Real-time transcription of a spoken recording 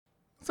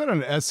that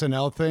an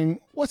SNL thing?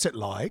 What's it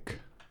like?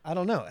 I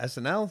don't know.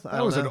 SNL?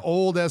 That was an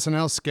old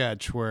SNL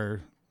sketch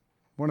where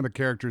one of the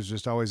characters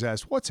just always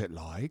asked, "What's it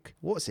like?"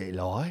 What's it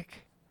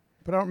like?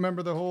 But I don't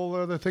remember the whole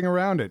other thing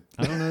around it.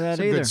 I don't know that It's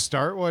a either. good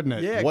start, wasn't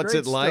it? Yeah, What's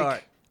great it like?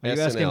 start. Are you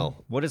SNL. asking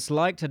what it's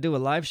like to do a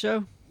live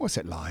show? What's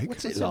it like?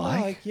 What's it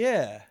like?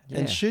 Yeah. Yeah.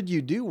 And should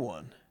you do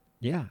one?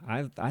 Yeah,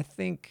 I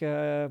think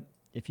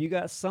if you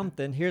got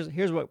something,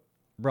 here's what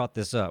brought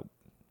this up.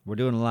 We're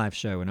doing a live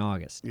show in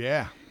August,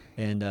 Yeah.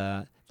 and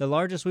the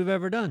largest we've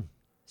ever done.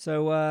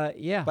 So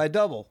yeah, By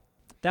double.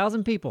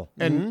 1,000 people.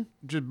 And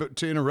but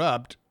to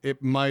interrupt,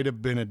 it might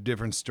have been a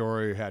different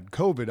story had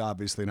COVID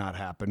obviously not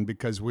happened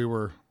because we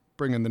were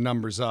bringing the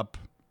numbers up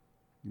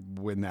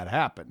when that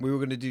happened. We were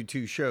going to do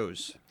 2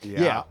 shows.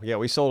 Yeah,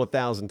 we sold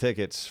 1,000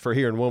 tickets for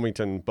here in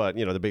Wilmington, but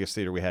the biggest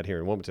theater we had here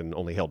in Wilmington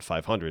only held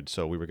 500,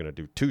 so we were going to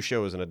do 2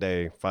 shows in a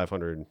day,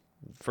 500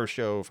 first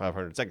show,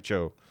 500 second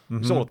show.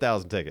 Sold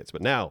 1,000 tickets,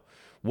 but now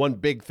one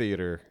big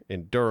theater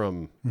in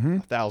Durham,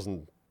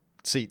 1,000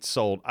 seats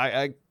sold.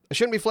 I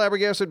shouldn't be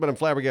flabbergasted, but I'm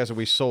flabbergasted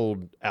we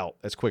sold out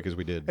as quick as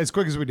we did. As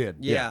quick as we did.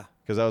 Yeah.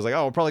 Because I was like,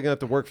 we're probably going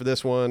to have to work for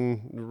this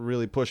one,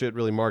 really push it,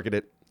 really market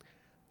it.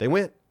 They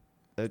went.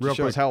 It Real just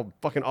shows quick. how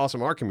fucking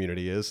awesome our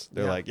community is.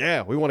 They're like,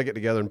 we want to get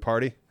together and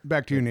party.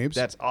 Back to you, Neebs.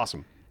 That's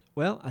awesome.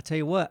 Well, I tell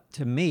you what,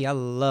 to me, I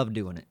love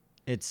doing it.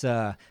 It's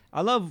I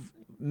love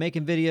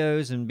making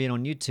videos and being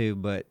on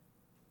YouTube, but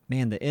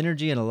man, the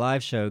energy in a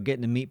live show,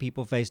 getting to meet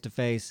people face to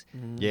face,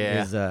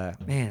 Yeah. is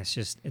man,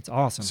 it's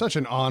awesome. Such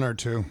an honor,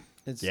 too.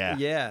 It's,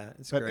 Yeah.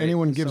 It's That great.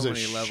 anyone on gives so a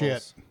many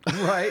shit.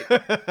 Right.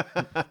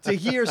 To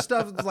hear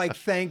stuff like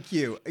thank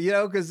you,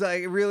 because I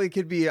really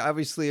could be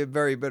obviously a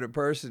very bitter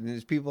person. And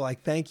there's people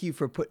like, thank you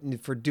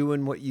for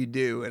doing what you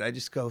do. And I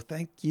just go,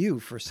 thank you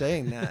for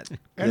saying that.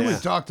 And Yeah.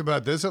 we've talked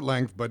about this at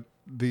length, but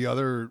the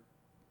other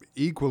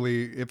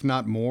equally, if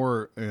not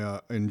more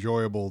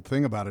enjoyable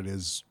thing about it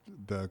is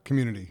the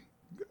community,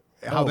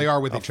 how they are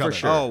with each for other.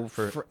 sure.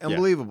 Yeah.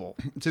 Unbelievable.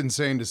 It's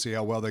insane to see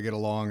how well they get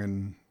along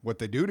and what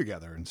they do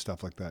together and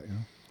stuff like that.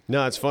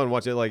 No, it's fun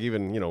watching it. Like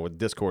even with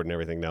Discord and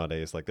everything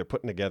nowadays. Like they're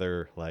putting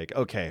together like,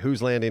 okay,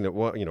 who's landing at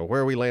what?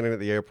 Where are we landing at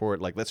the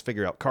airport? Like let's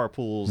figure out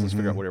carpools. Let's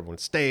figure out where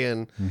everyone's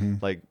staying.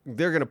 Like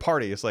they're gonna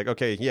party. It's like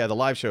okay, yeah, the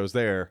live show's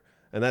there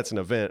and that's an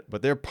event,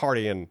 but they're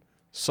partying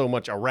so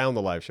much around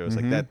the live show. It's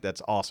like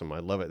that's awesome. I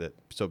love it that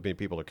so many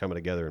people are coming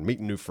together and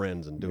meeting new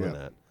friends and doing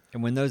that.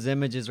 And when those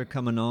images are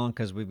coming on,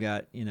 because we've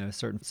got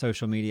certain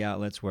social media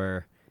outlets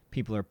where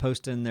people are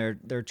posting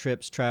their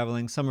trips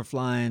traveling. Some are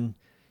flying,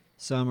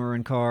 some are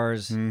in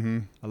cars.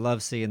 I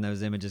love seeing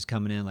those images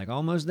coming in, like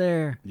almost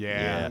there.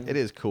 Yeah, it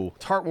is cool.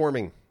 It's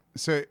heartwarming.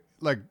 So,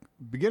 like,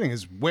 beginning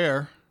is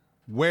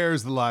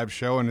where's the live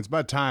show? And it's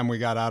about time we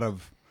got out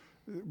of,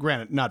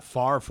 granted, not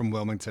far from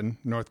Wilmington,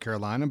 North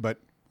Carolina, but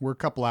we're a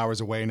couple hours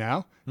away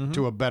now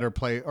to a better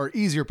place or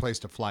easier place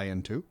to fly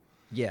into.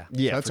 Yeah.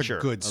 Yeah, That's for a sure.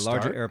 good A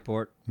start. larger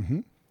airport.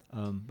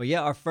 But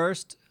yeah, our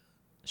first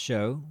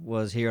show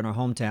was here in our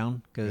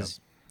hometown because,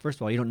 first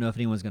of all, you don't know if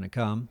anyone's going to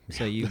come.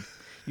 So you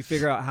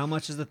figure out how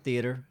much is the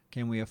theater.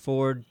 Can we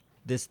afford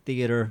this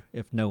theater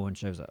if no one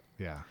shows up?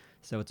 Yeah.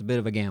 So it's a bit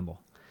of a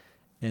gamble.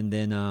 And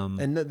then,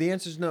 And the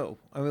answer is no.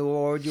 I mean,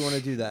 why would you want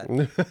to do that?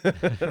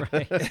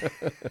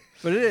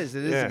 But it is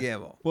Yeah. a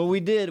gamble. well, we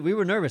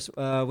were nervous.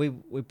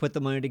 We put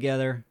the money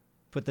together,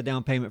 put the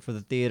down payment for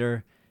the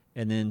theater,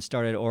 and then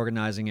started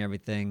organizing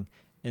everything.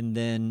 And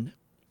then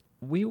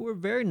we were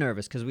very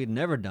nervous because we'd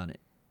never done it.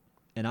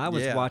 And I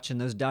was Yeah. watching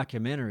those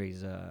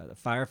documentaries, the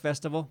Fire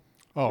Festival.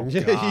 Oh, God.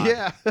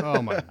 Yeah.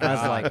 Oh, my God. I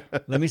was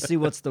like, let me see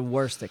what's the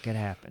worst that could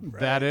happen.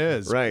 That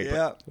is. Right.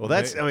 Yeah. Well,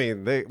 that's. I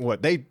mean,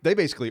 they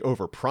basically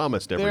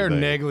overpromised Their everything.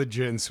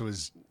 negligence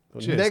was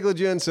just,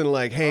 Negligence and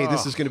like, hey,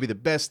 this is going to be the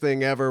best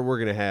thing ever. We're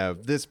going to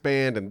have this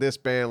band and this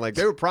band. Like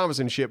they were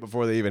promising shit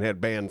before they even had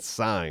bands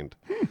signed.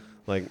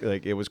 like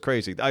it was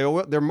crazy.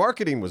 Their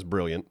marketing was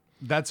brilliant.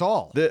 that's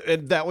all.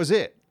 That was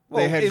it.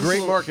 Well, they had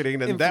great influ-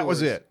 marketing, and that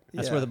was influence. it.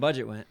 That's Yeah. where the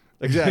budget went.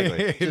 Exactly.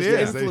 It Just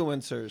is. They-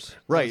 influencers.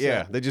 Right, That's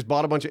yeah. it. They just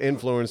bought a bunch of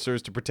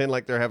influencers to pretend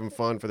like they're having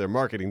fun for their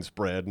marketing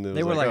spread. And it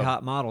They was were like oh.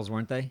 hot models,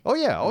 weren't they? Oh,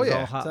 yeah. Oh, It was yeah.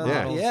 all hot Sounds yeah.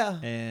 like- models. Yeah.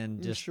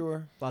 And just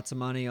Sure. lots of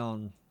money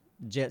on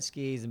jet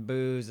skis and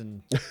booze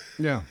and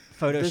Yeah.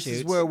 photo This shoots.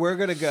 is where we're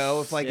gonna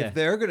go. If Yeah. if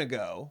they're gonna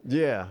go,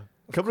 Yeah.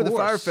 Come to the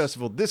Fire course.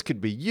 Festival. This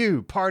could be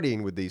you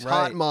partying with these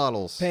hot Right.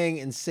 models. paying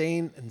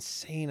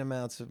insane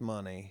amounts of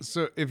money.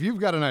 So if you've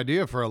got an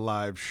idea for a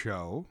live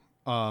show,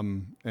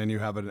 and you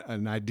have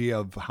an idea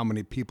of how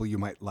many people you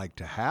might like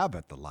to have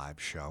at the live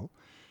show,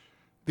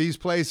 these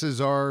places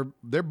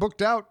they're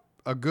booked out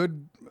a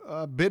good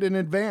bit in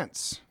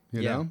advance.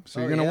 You Yeah. know, so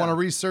Oh, you're going to yeah. want to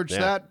research Yeah.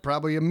 that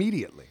probably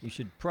immediately. You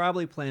should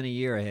probably plan a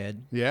year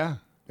ahead, Yeah.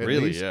 At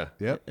Really? least. Yeah.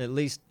 Yep. at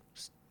least,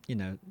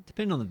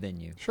 depending on the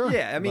venue. Sure.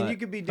 Yeah, I mean, But you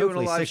could be doing a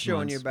hopefully live 6 show in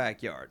months. your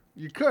backyard.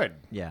 You could.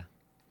 Yeah.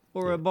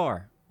 Or a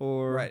bar.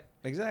 Or Right.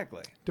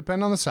 Exactly.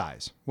 Depend on the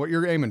size, what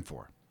you're aiming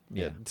for.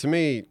 Yeah. To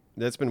me,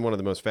 that's been one of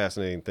the most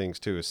fascinating things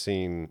too, is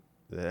seeing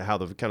how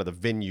the kind of the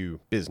venue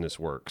business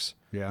works.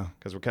 Yeah.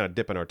 Because we're kind of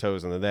dipping our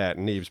toes into that,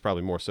 and Neve's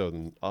probably more so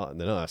than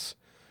us.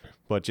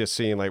 but just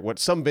seeing like what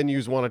some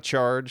venues want to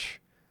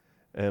charge.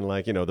 And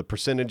like, the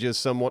percentages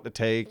some want to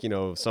take,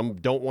 some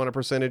don't want a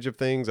percentage of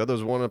things.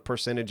 Others want a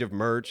percentage of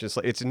merch. It's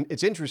like,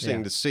 it's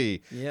interesting to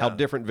see how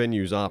different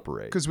venues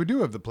operate. Because we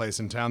do have the place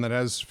in town that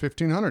has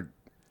 1,500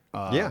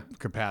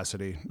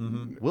 capacity.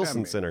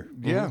 Wilson Center.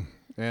 Yeah.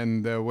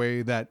 And the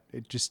way that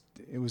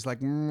it was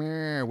like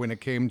meh, when it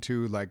came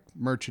to like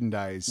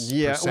merchandise.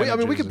 Yeah, we could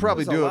percentages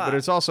probably It was a do it, lot. but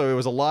it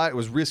was a lot. It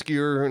was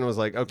riskier, and it was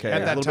like, okay,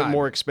 At a that little bit time.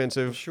 more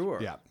expensive. Sure.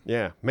 Yeah.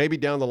 Yeah, maybe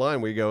down the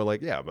line we go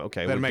like, yeah,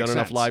 okay, That we've makes done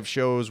enough sense. live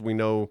shows. We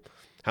know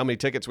how many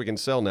tickets we can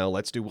sell now.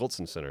 Let's do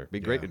Wilson Center. It'd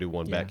be great to do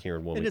one back here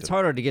in Wilmington. And it's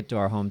harder to get to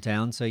our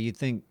hometown, so you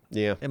think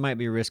Yeah. it might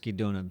be risky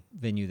doing a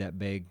venue that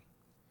big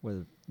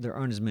where there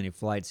aren't as many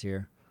flights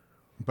here.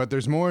 But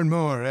there's more and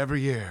more every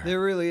year. There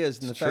really is,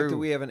 and the fact that true.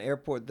 we have an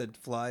airport that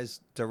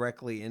flies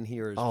directly in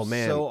here is Oh,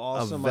 man. so A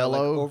awesome. I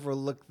Velo.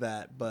 overlooked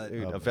that, but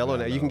Dude, a Velo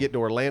now, you can get to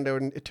Orlando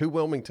and to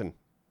Wilmington.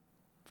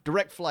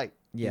 Direct flight.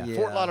 Yeah. Yeah.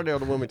 Fort Lauderdale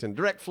to Wilmington.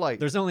 Direct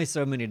flight. There's only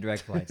so many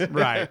direct flights.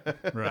 Right.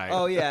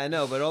 oh yeah, I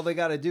know. But all they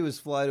got to do is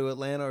fly to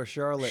Atlanta or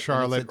Charlotte. and it's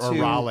Charlotte a or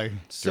two. Raleigh.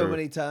 So Sure.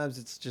 many times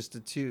it's just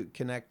a two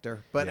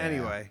connector. But Yeah.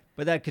 anyway,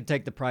 But that could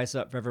take the price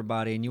up for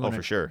everybody. And you want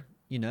for sure.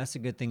 That's a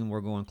good thing we're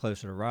going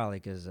closer to Raleigh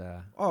because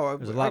Oh,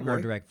 there's a I lot more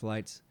agree. direct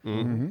flights.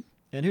 Mm-hmm.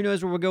 And who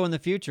knows where we'll go in the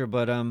future.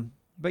 But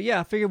yeah,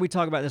 I figured we'd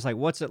talk about this. Like,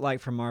 what's it like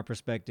from our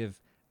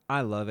perspective?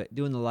 I love it.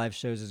 Doing the live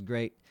shows is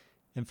great.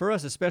 And for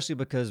us, especially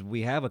because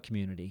we have a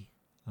community.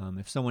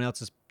 If someone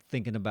else is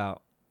thinking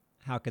about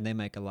how can they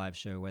make a live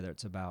show, whether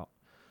it's about,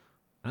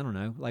 I don't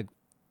know, like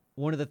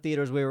one of the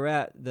theaters we were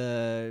at,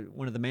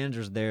 one of the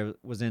managers there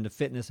was into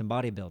fitness and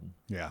bodybuilding.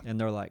 Yeah. And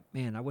they're like,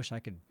 man, I wish I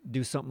could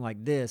do something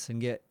like this and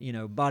get,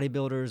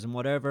 bodybuilders and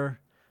whatever.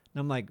 And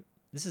I'm like,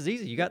 this is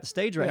easy. You got the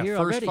stage right here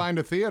First already. find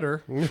a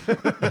theater.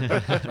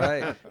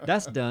 right?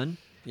 That's done.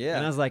 Yeah.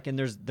 And I was like, and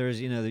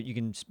there's you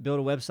can build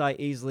a website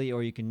easily,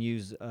 or you can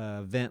use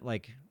event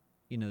like,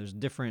 there's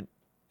different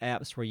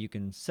apps where you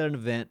can set an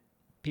event.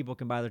 People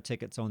can buy their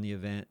tickets on the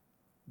event.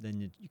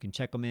 Then you can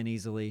check them in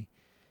easily.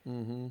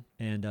 Mm-hmm.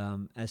 And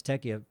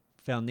Aztecia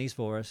found these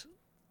for us,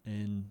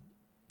 and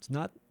it's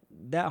not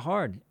that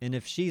hard. And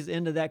if she's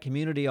into that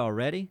community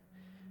already,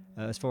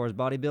 as far as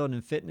bodybuilding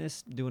and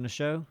fitness, doing a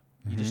show,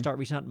 you just start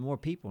reaching out to more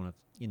people. And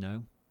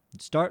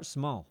if, start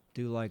small.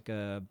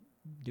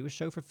 Do a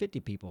show for 50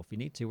 people if you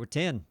need to, or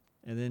 10,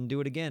 and then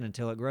do it again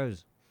until it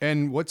grows.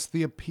 And what's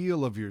the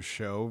appeal of your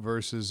show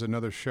versus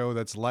another show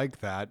that's like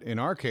that? In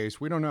our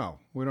case, we don't know.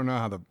 We don't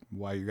know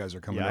why you guys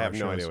are coming Yeah, to I our have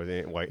no shows.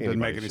 idea why Doesn't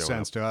make anybody's any showing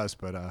sense up. to us.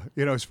 But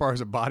as far as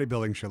a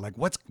bodybuilding show, like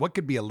what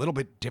could be a little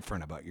bit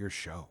different about your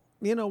show?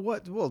 You know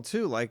what? Well,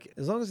 too, like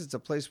as long as it's a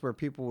place where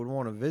people would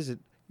want to visit,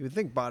 you would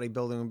think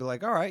bodybuilding would be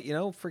like, all right,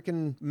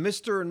 freaking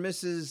Mr. and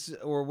Mrs.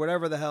 or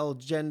whatever the hell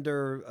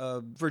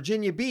gender,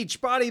 Virginia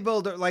Beach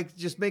bodybuilder, like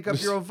just make up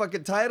your own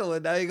fucking title,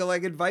 and now you can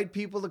like invite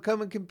people to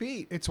come and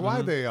compete. It's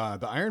why the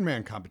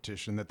Ironman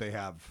competition that they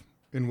have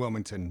in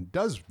Wilmington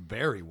does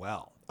very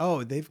well.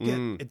 Oh, they've get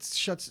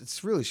it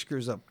really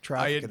screws up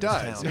traffic. in It this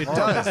does. town. It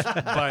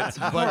does.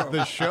 But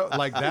the show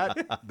like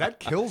that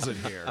kills it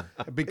here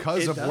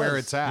because It of where does.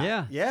 it's at.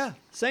 Yeah. Yeah.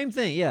 Same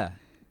thing. Yeah.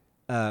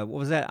 What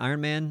was that?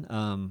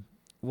 Ironman?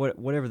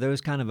 Whatever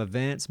those kind of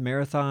events,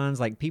 marathons,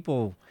 like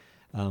people,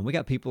 we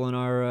got people in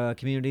our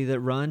community that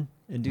run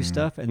and do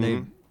stuff,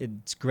 and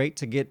it's great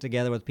to get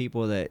together with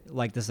people that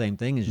like the same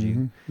thing as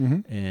you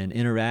and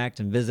interact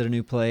and visit a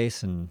new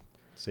place. And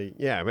See,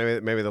 yeah,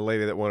 maybe the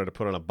lady that wanted to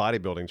put on a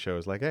bodybuilding show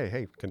is like,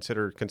 hey,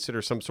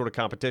 consider some sort of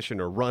competition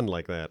or run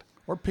like that.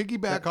 Or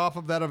piggyback off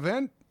of that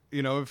event.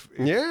 If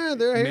Yeah,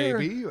 they're here.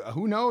 maybe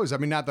who knows? I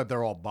mean, not that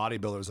they're all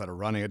bodybuilders that are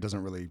running. It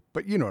doesn't really,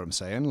 but you know what I'm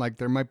saying. Like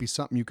there might be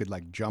something you could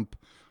like jump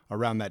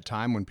around that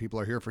time when people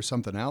are here for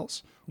something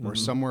else or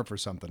somewhere for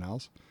something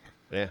else.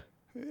 Yeah.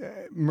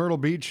 Myrtle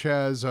Beach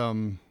has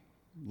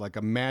like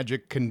a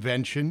magic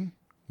convention.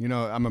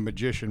 I'm a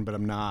magician, but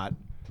I'm not.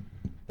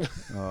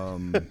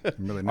 I'm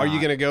really not. Are you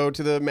going to go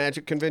to the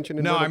Magic Convention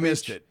in No, Myrtle I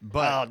missed Beach? it.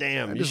 But Oh,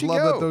 damn. I You just should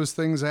love go. that those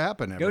things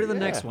happen. go to the year.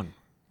 next one.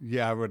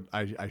 Yeah, I would.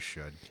 I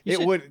should. You should-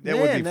 That would be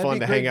Man, that'd fun be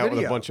to a hang great out with a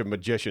video. bunch of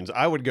magicians.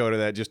 I would go to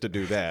that just to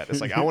do that.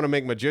 It's like I want to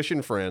make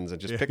magician friends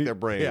and just pick their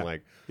brain. Yeah.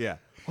 Like, Yeah,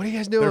 what are you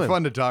guys doing? they're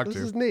fun to talk This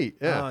to. is neat.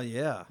 Yeah. Oh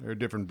yeah. They're a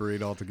different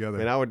breed altogether.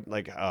 And I would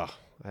like, I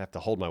have to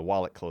hold my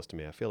wallet close to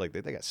me. I feel like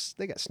they got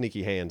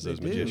sneaky hands. Those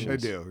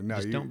magicians. They do. No,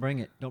 Just don't bring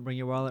it. Don't bring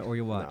your wallet or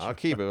your watch. I'll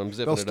keep it. I'm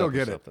zipping They'll it still up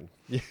get or it. something.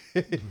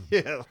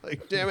 Yeah,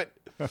 like damn it.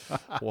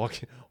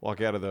 Walk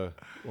out of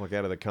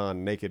the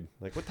con naked.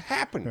 Like what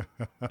happened?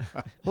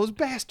 Those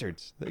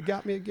bastards. They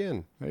got me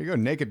again. There you go.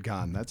 Naked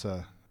Con.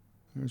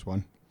 There's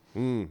one.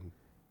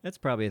 That's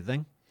probably a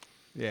thing.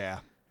 Yeah.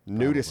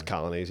 Nudist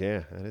colonies.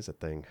 Yeah, that is a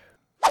thing.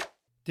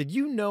 Did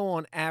you know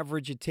on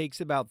average it takes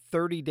about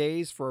 30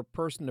 days for a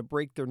person to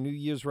break their New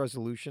Year's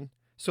resolution?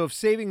 So if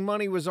saving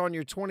money was on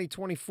your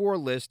 2024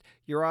 list,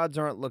 your odds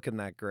aren't looking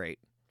that great.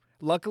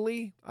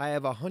 Luckily, I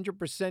have a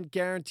 100%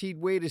 guaranteed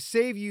way to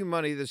save you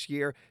money this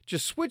year.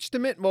 Just switch to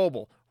Mint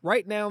Mobile.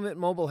 Right now, Mint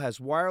Mobile has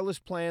wireless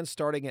plans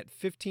starting at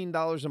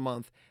 $15 a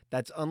month.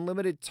 That's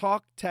unlimited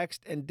talk,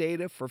 text, and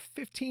data for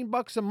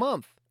 $15 a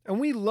month. And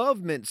we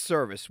love Mint's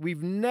service.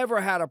 We've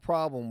never had a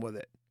problem with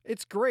it.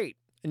 It's great.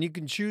 And you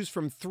can choose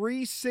from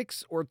 3,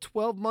 6, or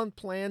 12-month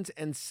plans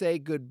and say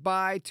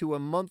goodbye to a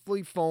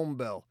monthly phone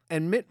bill.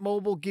 And Mint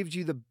Mobile gives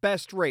you the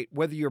best rate,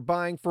 whether you're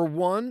buying for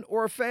one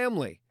or a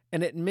family.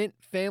 And at Mint,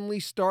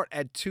 families start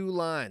at 2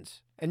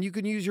 lines. And you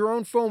can use your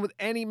own phone with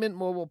any Mint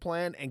Mobile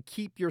plan and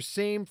keep your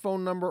same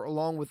phone number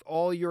along with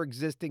all your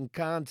existing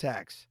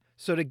contacts.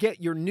 So to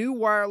get your new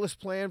wireless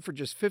plan for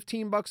just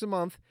 $15 a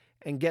month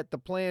and get the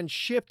plan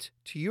shipped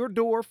to your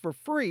door for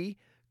free,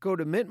 go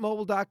to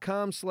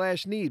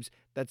mintmobile.com/Neebs.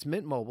 That's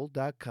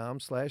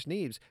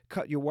mintmobile.com/Neebs.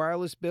 Cut your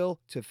wireless bill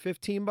to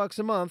 $15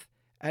 a month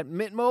at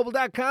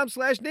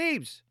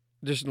mintmobile.com/Neebs.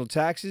 Additional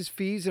taxes,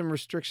 fees, and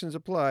restrictions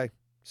apply.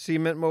 See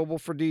Mint Mobile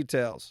for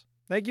details.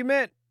 Thank you,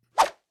 Mint.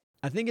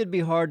 I think it'd be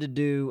hard to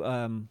do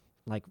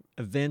like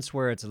events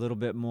where it's a little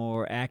bit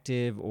more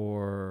active,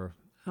 or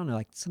I don't know,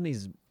 like some of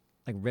these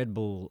like Red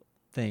Bull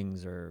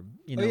things, or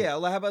you know. Oh yeah,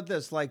 well, how about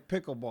this? Like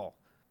pickleball.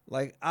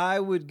 Like I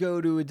would go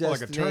to a like a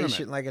destination,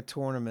 tournament. like a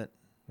tournament,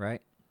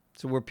 right?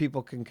 so where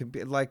people can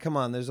compete. Like, come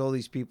on, there's all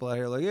these people out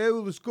here. Like, hey,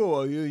 well, let's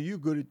go. Yeah, you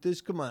good at this?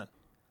 Come on.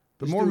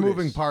 The Let's more do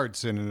moving this.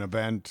 parts in an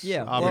event,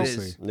 Yeah, It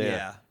obviously. is. Yeah.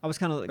 Yeah. I was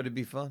kind of But it'd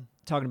be fun.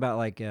 talking about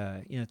like you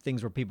know,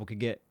 things where people could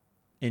get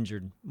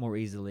injured more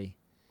easily.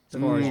 As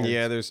far as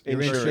Yeah, there's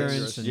your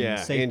insurance. and yeah,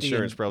 safety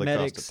insurance and probably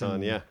medics costs a ton.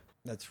 and- Yeah.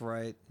 That's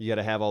right. You got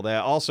to have all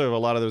that. Also, a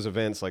lot of those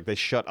events, like they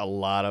shut a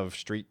lot of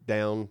street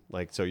down.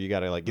 Like, so you got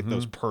to like get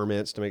those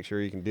permits to make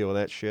sure you can deal with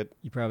that shit.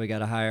 You probably got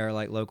to hire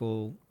like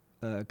local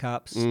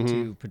cops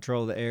to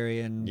patrol the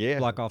area and Yeah.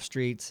 block off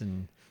streets,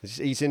 and It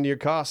just eats into your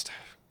cost.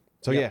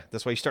 So yeah,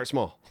 that's why you start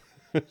small.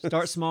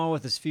 start small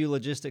with as few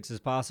logistics as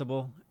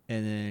possible,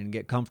 and then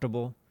get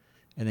comfortable,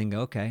 and then go,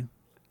 okay,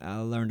 I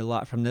learned a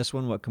lot from this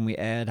one. What can we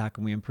add? How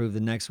can we improve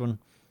the next one?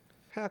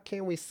 How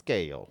can we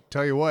scale?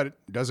 Tell you what, it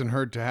doesn't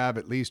hurt to have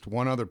at least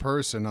one other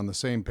person on the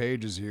same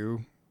page as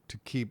you to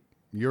keep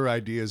your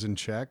ideas in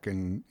check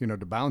and, you know,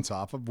 to bounce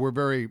off of. We're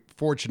very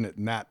fortunate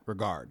in that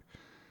regard.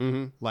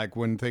 Like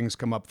when things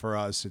come up for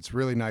us, it's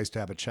really nice to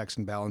have a checks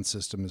and balance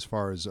system as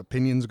far as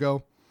opinions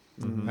go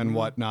and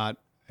whatnot.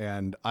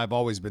 And I've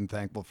always been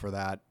thankful for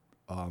that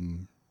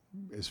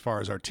as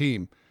far as our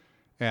team.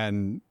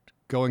 And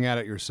going at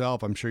it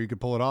yourself, I'm sure you could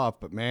pull it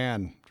off. But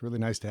man, it's really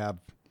nice to have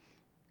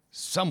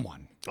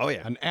someone. Oh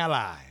yeah, An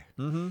ally.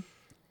 Mm-hmm.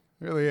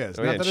 Really is.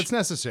 Oh, Not yeah, that and it's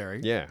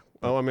necessary. yeah.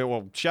 Oh, I mean,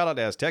 well, shout out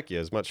to Aztecia.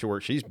 As much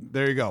work she's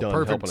There you go. done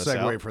Perfect helping us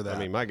segue out. for that. I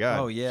mean, my God.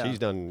 Oh, yeah. she's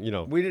done. You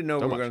know, We didn't know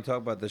so we were much. going to talk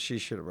about this. She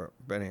should have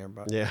been here.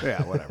 But Yeah,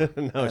 Yeah, whatever.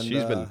 no, And,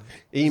 she's been Neeb's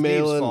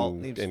emailing fault,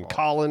 and, Neeb's and fault.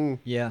 calling.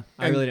 Yeah,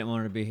 I really didn't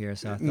want her to be here,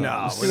 so I thought, No,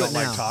 let's we do don't it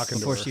like now talking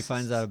to before her. she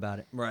finds out about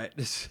it. right.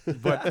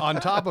 But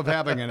on top of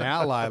having an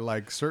ally,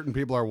 like certain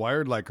people are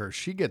wired like her,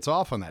 she gets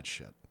off on that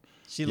shit.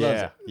 She loves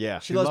Yeah, it. yeah.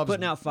 She loves loves-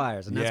 putting out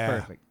fires, and that's yeah.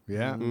 perfect.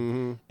 Yeah.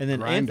 And then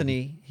Grinding.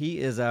 Anthony, he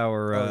is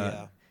our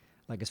yeah.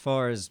 like as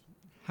far as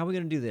how are we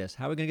gonna do this?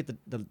 How are we gonna get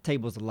the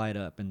tables to light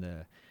up and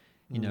the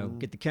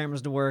get the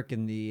cameras to work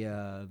and the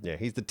Yeah,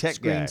 he's the tech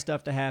screen guy.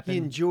 stuff to happen. He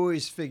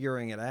enjoys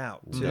figuring it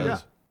out, too. Yeah.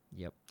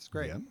 Yep. It's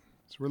great. Yeah.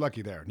 So we're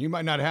lucky there. You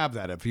might not have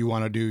that if you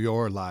want to do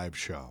your live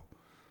show.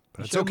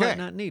 But it's Show okay. might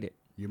not need it.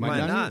 You You might, might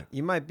not. not. need it.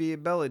 You might be a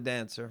belly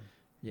dancer.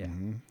 Yeah.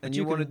 And But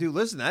you want to can- do,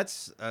 listen,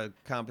 that's a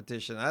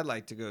competition I'd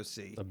like to go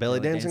see. A belly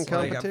Belly dancing dancing.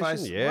 Like, if I-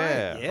 competition?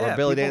 Yeah. right, yeah. Or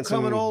belly People dancing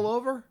coming all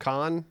over?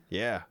 con?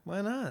 Yeah.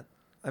 Why not?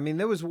 I mean,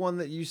 there was one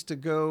that used to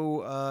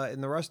go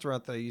in the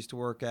restaurant that I used to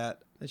work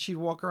at, and she'd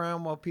walk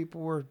around while people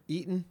were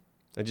eating.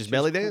 And just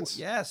belly dance?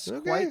 Yes,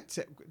 Okay. quite.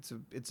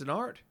 It's an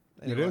art.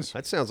 Anyway. It is.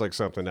 That sounds like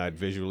something I'd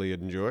visually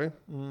enjoy.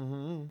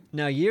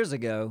 Now years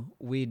ago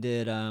we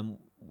did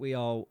we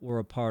all were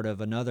a part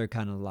of another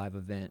kind of live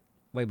event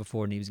way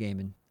before Neebs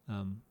Gaming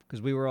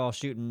because we were all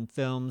shooting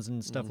films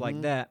and stuff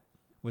like that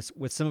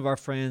with some of our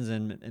friends,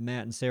 and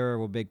Matt and Sarah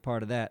were a big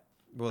part of that.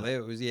 Well, it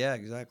was, yeah,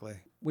 exactly.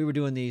 We were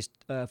doing these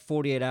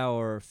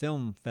 48-hour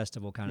film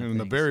festival kind of In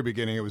the things. very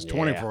beginning, it was Yeah.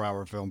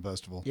 24-hour film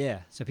festival.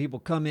 Yeah, so people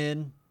come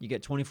in, you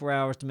get 24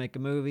 hours to make a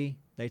movie,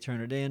 they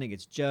turn it in, it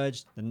gets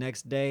judged. The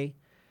next day,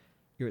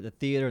 you're at the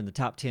theater and the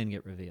top 10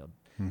 get revealed.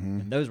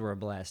 And those were a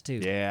blast too.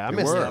 Yeah, I They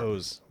miss were.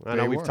 those. I They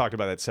know we've were. talked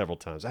about that several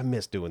times. I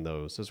miss doing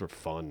those. Those were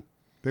fun.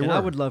 They and were. I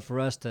would love for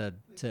us to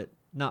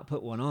not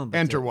put one on, but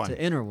Enter to, one. to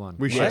enter one.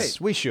 We should.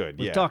 Yes, we should.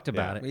 We've yeah, talked yeah.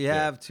 about it. We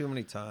have too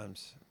many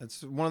times.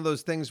 It's one of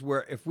those things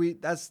where if we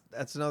that's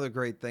another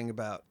great thing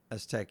about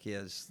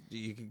Aztecia is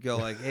you could go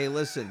like, hey,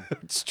 listen,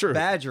 It's true.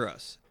 badger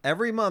us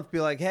every month. Be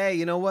like, hey,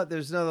 you know what?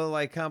 There's another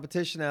like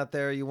competition out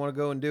there. You want to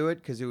go and do it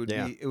because it would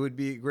Yeah.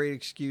 be a great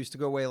excuse to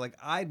go away. Like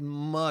I'd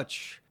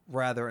much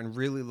rather and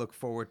really look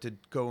forward to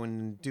going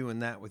and doing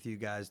that with you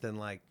guys than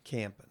like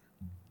camping.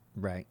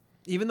 Right.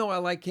 Even though I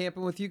like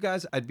camping with you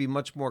guys, I'd be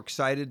much more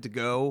excited to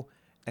go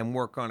and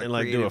work on And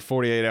like do a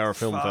creative 48-hour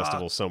film Fuck.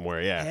 festival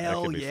somewhere. Yeah,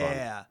 Hell that could be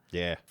yeah. fun.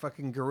 Yeah.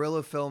 fucking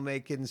guerrilla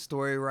filmmaking,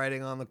 story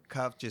writing on the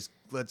cuff. Just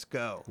let's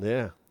go.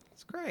 Yeah.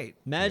 It's great.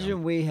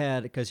 Imagine we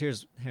had, because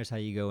here's how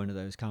you go into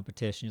those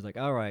competitions. Like,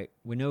 all right,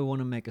 we know we want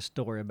to make a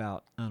story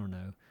about, I don't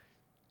know,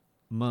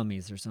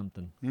 mummies or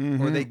something.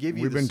 Or they give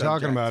you We've the been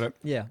talking subject, about it.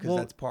 Yeah, because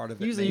that's part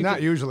of it. usually maybe. you Not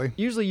can- usually.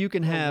 Usually you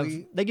can have,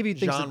 they give you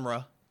things.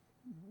 genre.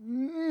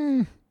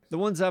 The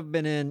ones I've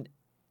been in,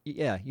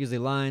 yeah, usually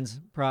lines,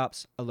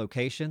 props, a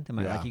location. They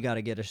might Yeah. like you got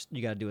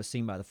to do a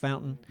scene by the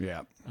fountain,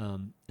 Yeah.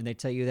 and they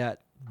tell you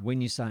that when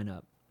you sign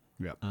up.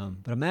 Yeah.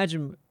 But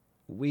imagine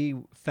we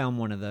found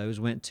one of those,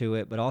 went to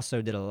it, but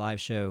also did a live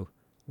show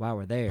while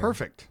we're there.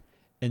 Perfect.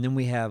 And then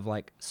we have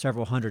like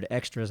several hundred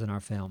extras in our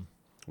film.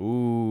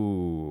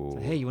 Ooh.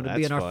 Hey, you want to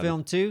be that's in our fun.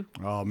 film too?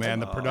 Oh man,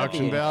 the be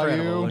production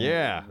incredible. value.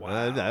 Yeah,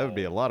 that would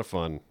be a lot of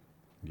fun.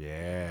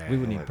 Yeah. We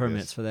would need like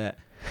permits this. for that.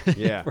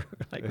 Yeah.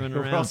 Like running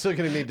We're around. also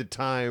going to need to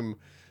time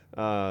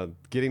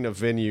getting a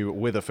venue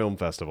with a film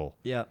festival.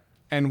 Yeah.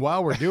 And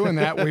while we're doing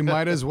that, we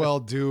might as well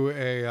do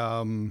a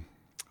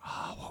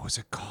what was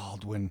it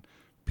called when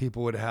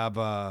people would have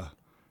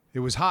it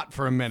was hot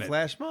for a minute.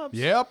 Flash mobs.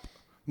 Yep.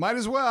 Might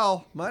as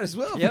well. Might as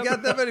well. Yep. We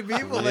got that many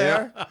people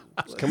there.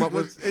 Come up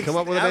with It's a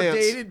dance.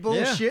 outdated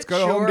bullshit. Go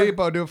to sure. Home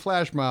Depot, do a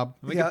flash mob.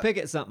 We Yeah. could pick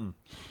at something.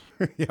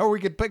 Yeah, we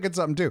could pick at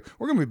something too.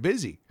 We're gonna be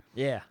busy.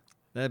 Yeah,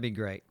 that'd be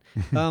great.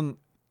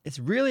 It's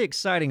really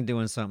exciting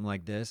doing something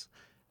like this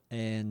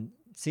and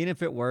seeing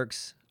if it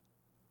works.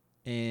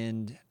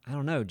 And I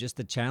don't know, just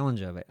the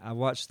challenge of it. I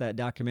watched that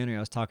documentary. I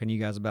was talking to you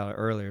guys about it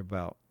earlier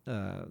about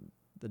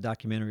the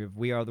documentary of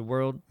We Are the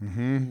World,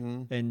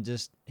 and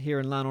just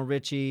hearing Lionel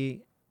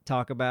Richie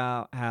talk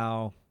about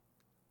how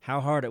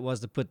hard it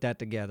was to put that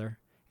together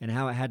and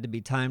how it had to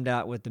be timed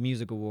out with the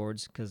music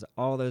awards because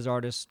all those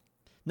artists,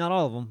 not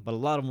all of them, but a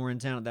lot of them were in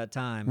town at that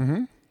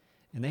time,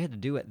 and they had to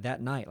do it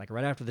that night, like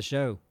right after the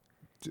show.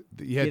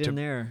 You had Get to- in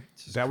there.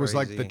 that was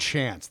like the crazy.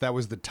 chance. That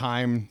was the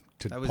time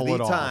to That was pull the it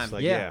time. off.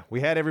 Like, Yeah. yeah, we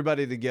had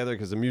everybody together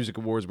because the music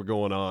awards were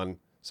going on.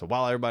 So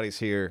while everybody's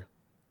here,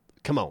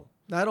 come on.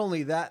 Not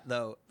only that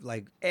though,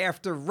 like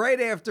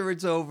right after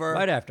it's over.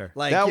 Right after.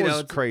 Like That you was know,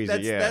 it's- crazy,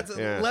 That's, yeah, that's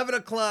yeah.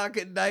 11:00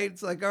 at night.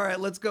 It's like, all right,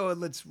 let's go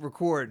and let's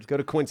record Go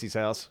to Quincy's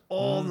house.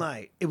 all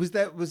night. It was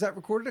that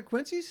recorded at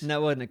Quincy's? No,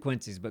 it wasn't at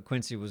Quincy's, but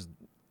Quincy was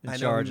in I know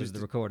charge he was of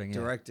the recording. Yeah.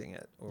 directing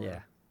it. Or, Yeah.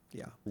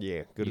 yeah.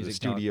 Yeah, go to the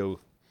Music talk. studio.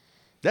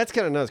 That's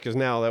kind of nuts because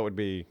now that would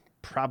be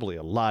probably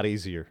a lot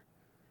easier.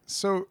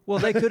 So Well,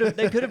 they could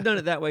have done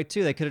it that way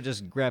too. They could have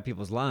just grabbed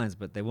people's lines,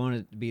 but they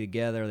wanted to be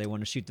together. They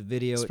wanted to shoot the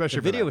video. Especially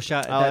the for video that. was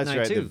shot Oh, that that's night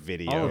right, too. the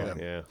video. All of them.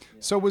 Yeah.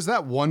 so was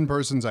that one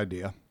person's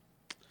idea?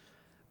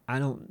 I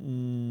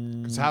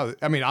don't. 'Cause how?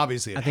 I mean,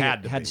 obviously it I think had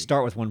it to had be. to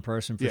start with one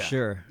person for Yeah.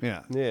 sure.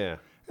 Yeah. Yeah.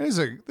 This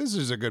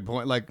is a good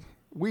point. Like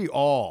we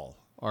all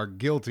are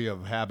guilty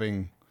of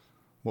having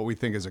what we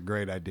think is a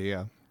great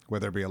idea,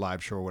 whether it be a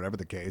live show or whatever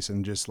the case,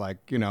 and just like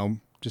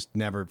just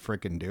never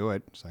freaking do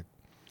it. It's like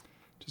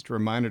just a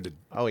reminder to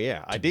Oh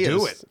yeah. Ideas.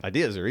 do it.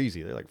 Ideas are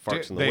easy. They're like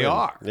farts in the they wind.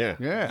 are. Yeah.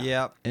 Yeah.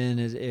 Yeah. And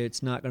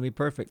it's not going to be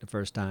perfect the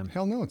first time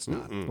Hell no, it's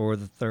not. or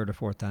the third or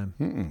fourth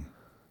time.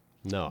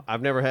 No,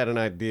 I've never had an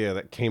idea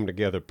that came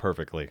together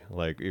perfectly,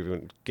 like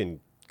even in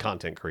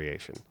content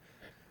creation.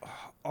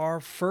 Our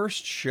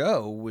first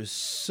show was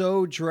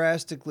so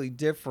drastically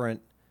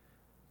different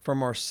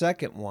from our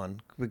second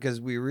one because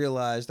we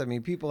realized, I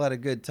mean, people had a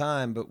good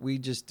time, but we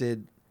just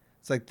did.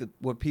 It's like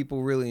what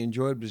people really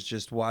enjoyed was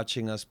just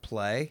watching us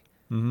play.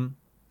 Mm-hmm.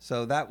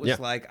 So that was Yeah.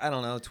 like, I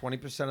don't know,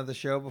 20% of the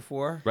show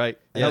before. Right.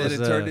 And That then was,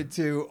 it turned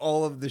into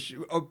all of the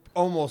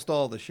almost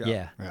all the show.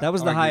 Yeah, Yeah. that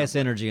was the Arguably. highest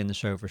energy in the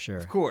show for sure.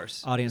 Of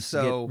course. Audience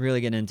So really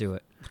getting into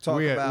it. talk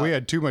We about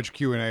had too much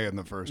Q&A in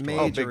the first Major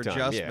one. Major time.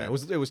 adjustment.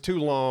 Yeah, it was too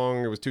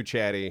long. It was too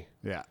chatty.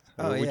 Yeah.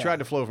 Oh, we yeah. tried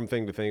to flow from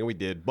thing to thing, and we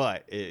did.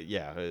 But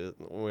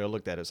when we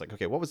looked at it, it's like,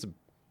 okay, what was the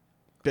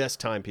best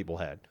time people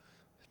had?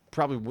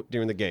 Probably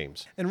during the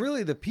games. And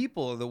really, the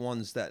people are the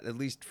ones that, at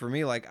least for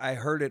me, like I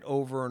heard it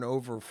over and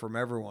over from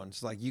everyone.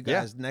 It's like, you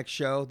Yeah. guys, next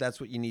show, that's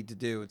what you need to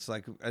do. It's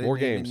like I More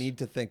didn't even games. need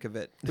to think of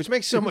it. Which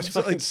makes so much It's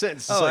fucking like,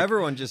 sense. It's oh, like,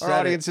 everyone just our said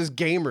audience it. is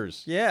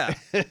gamers. Yeah.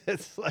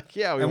 It's like,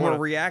 yeah, we And want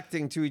we're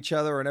reacting to each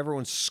other, and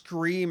everyone's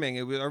screaming.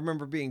 I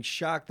remember being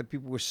shocked that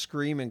people were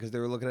screaming because they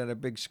were looking at a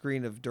big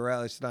screen of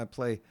Doralis and I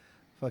play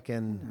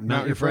fucking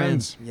Not your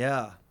friends.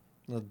 yeah,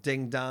 little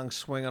ding dong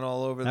swinging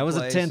all over. That the was a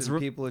place, tense and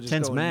people are just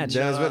tense going match.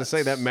 Yeah, I was about to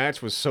say that nuts.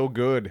 match was so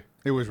good.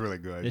 It was really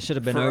good. It should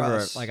have been For over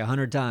us. like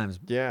 100 times.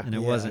 Yeah, and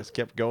it Yeah. wasn't. Just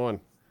kept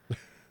going.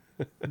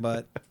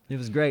 But It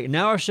was great.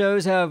 Now our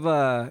shows have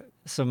a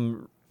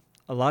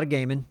lot of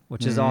gaming,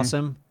 which is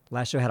awesome.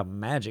 Last show had a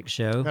magic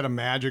show. Had a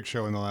magic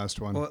show in the last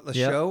one. what, a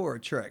Yep. show or a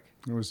trick?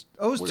 It was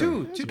Oh, it was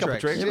two couple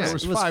tricks. tricks, It yeah. was- It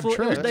was It was five full- it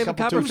was tricks. David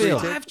Couple two Copperfield.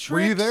 tricks. 5 tricks. Were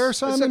you there,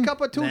 It's a Simon?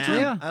 cup of two Nah.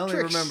 tricks. Yeah. I only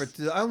Tricks.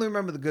 remember. I only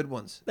remember the good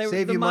ones. They were,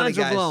 Save the you money, minds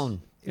were guys.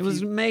 blown. It If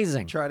was you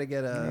amazing. Try to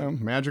get a.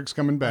 Magic's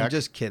coming back. I'm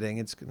just kidding.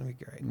 It's gonna be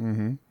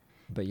great.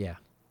 But yeah,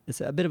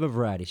 it's a bit of a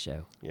variety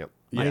show. Yep.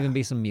 Might Yeah. even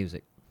be some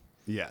music.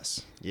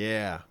 Yes.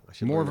 Yeah. I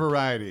should More learn to-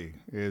 variety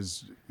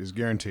is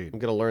guaranteed. I'm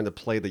gonna learn to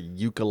play the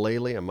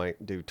ukulele. I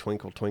might do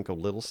Twinkle Twinkle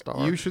Little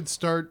Star. You should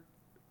start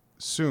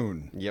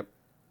soon. Yep.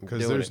 because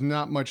Doing there's it.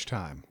 not much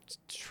time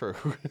True.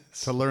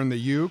 to learn the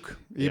uke,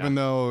 even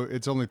Yeah. though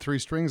it's only 3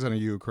 strings on a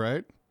uke,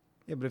 right?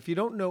 Yeah, but if you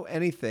don't know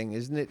anything,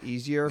 isn't it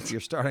easier if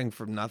you're starting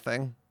from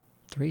nothing?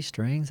 3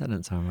 strings? That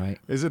doesn't sound right.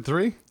 Is it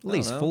 3? At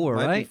least know. 4,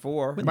 Might be right?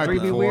 4. Wouldn't Might 3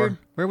 be be 4. weird?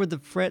 Where would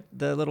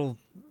the little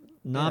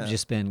knobs Yeah. you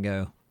spin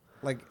go?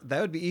 Like,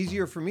 that would be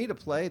easier for me to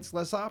play. It's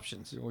less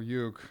options. Well,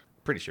 uke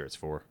Pretty sure it's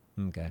 4.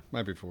 Okay.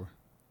 might be 4,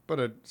 but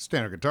a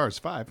standard guitar is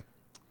 5.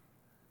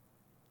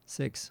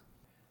 6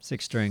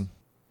 string.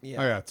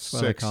 Yeah. Oh yeah, it's That's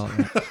what I 6. call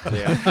it. Right?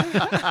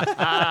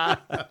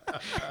 Yeah.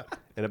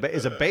 And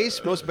is a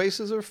bass? Most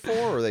basses are 4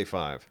 or are they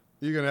 5?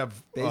 You can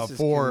have Basses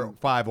 4, can-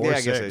 5, or Yeah,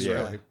 I guess 6. it- yeah.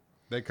 Really,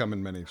 they come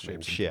in many shapes.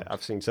 and Shit, forms.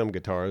 I've seen some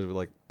guitars with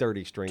like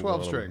 30 strings.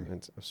 12 on string. them.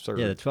 It's absurd.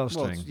 Yeah, the 12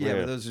 Well, string. yeah, Yeah.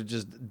 but those are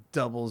just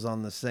doubles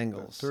on the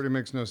singles. 30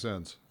 makes no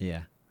sense.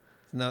 Yeah.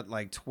 It's not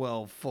like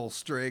 12 full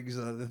strings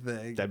on the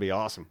thing. That'd be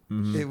awesome.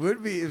 It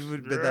would be,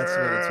 but that's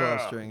what a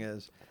 12 string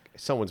is.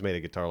 Someone's made a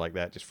guitar like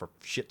that just for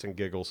shits and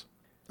giggles.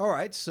 All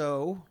right,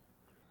 so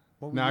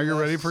what were Now you you're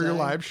guys ready for your saying?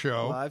 live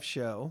show. Live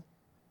show.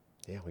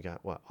 Yeah, we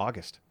got what?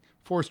 August.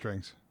 4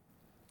 strings.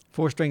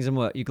 4 strings and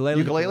what? Ukulele?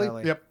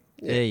 Ukulele. Yep.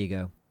 There you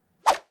go.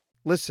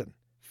 Listen,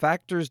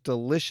 Factor's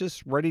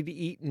delicious,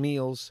 ready-to-eat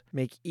meals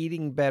make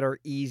eating better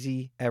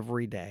easy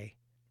every day.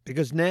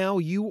 Because now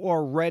you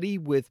are ready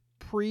with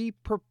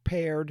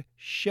pre-prepared,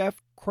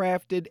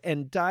 chef-crafted,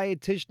 and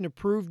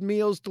dietitian-approved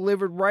meals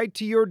delivered right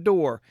to your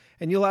door.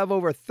 And you'll have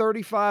over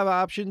 35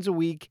 options a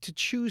week to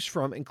choose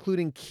from,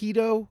 including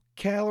keto,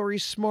 calorie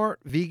smart,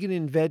 vegan,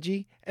 and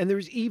veggie. And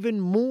there's even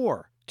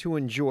more to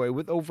enjoy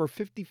with over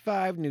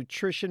 55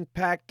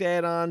 nutrition-packed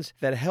add-ons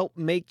that help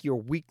make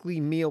your weekly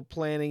meal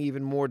planning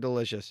even more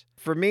delicious.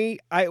 For me,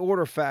 I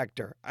order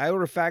Factor. I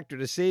order Factor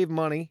to save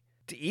money,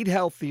 to eat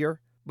healthier,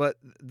 but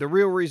the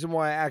real reason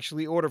why I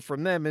actually order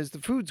from them is the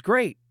food's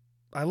great.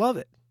 I love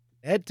it.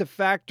 Head to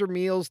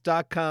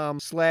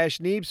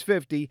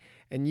factormeals.com/Neebs50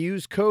 and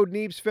use code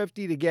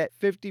Neebs50 to get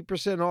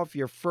 50% off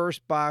your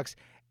first box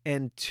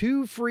and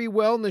 2 free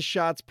wellness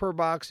shots per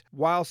box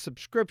while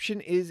subscription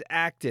is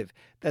active.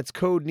 That's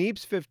code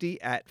Neebs50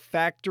 at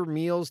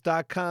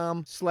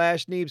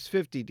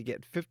factormeals.com/Neebs50 to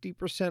get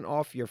 50%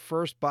 off your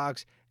first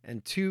box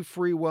and 2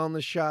 free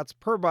wellness shots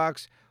per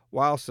box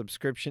while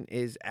subscription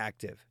is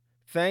active.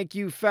 Thank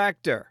you,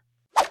 Factor.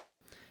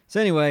 So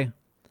anyway,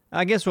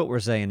 I guess what we're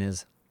saying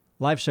is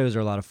live shows are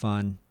a lot of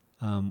fun.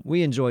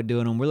 We enjoy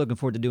doing them. We're looking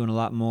forward to doing a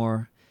lot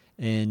more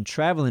and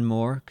traveling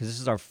more because this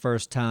is our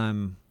first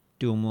time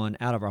doing one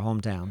out of our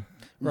hometown.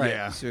 Right.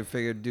 Yeah. So we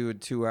figured do it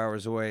 2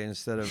 hours away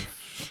instead of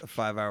a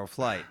 5-hour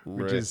flight.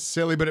 Which is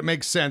silly, but it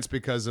makes sense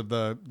because of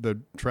the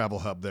travel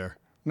hub there.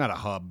 Not a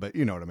hub, but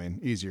you know what I mean.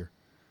 Easier.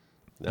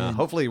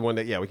 Hopefully one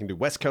day, yeah, we can do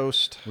West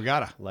Coast. We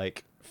gotta.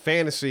 Like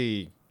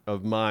fantasy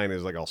of mine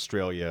is like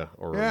Australia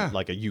or Yeah.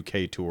 like a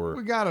UK tour.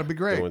 We gotta. It'd be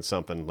great. Doing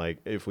something like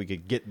if we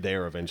could get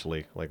there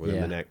eventually, like within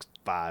Yeah. the next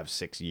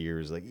 5-6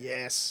 years. Like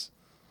yes,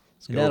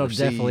 let's And go that'll overseas.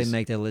 definitely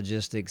make the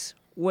logistics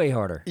way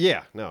harder.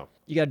 Yeah, no,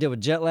 You got to deal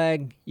with jet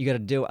lag. You got to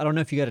deal. I don't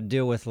know if you got to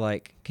deal with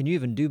like, can you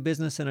even do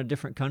business in a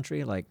different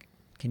country? Like,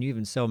 can you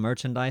even sell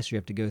merchandise? Or you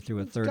have to go through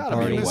a third gotta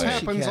be party. a This way.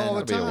 happens all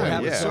the Gotta be a time. way, It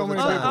happens yeah. so many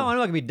Oh, people. I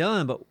know it can be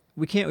done, but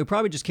we can't. We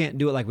probably just can't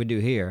do it like we do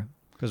here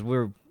because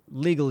we're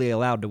legally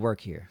allowed to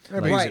work here.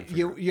 That'd Like, be Right. easy for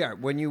You, yeah.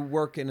 When you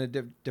work in a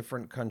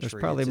different country, There's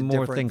probably it's a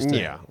more different- things to-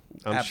 yeah.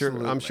 I'm sure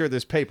Absolutely.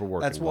 there's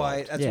paperwork. That's why.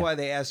 involved. That's Yeah. why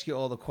they ask you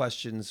all the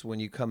questions when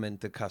you come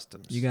into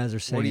customs. you guys are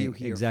saying what are you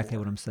here exactly for?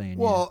 what I'm saying.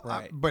 Well,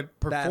 Right. but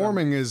That,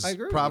 performing is I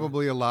agree with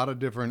probably a lot of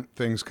different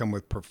things come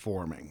with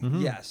performing.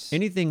 Yes. yeah.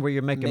 Anything where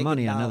you're making Making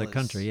money in another dollars.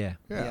 country, yeah.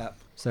 Yeah.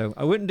 So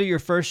I wouldn't do your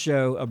first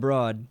show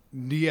abroad.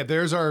 Yeah,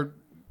 there's our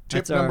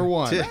tip That's number our-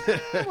 one.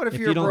 What if, If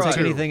you're you don't abroad?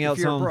 take anything else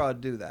if you're home.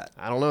 abroad, do that.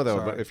 I don't know though,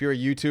 Sorry. but if you're a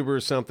YouTuber or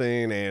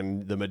something,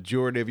 and the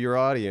majority of your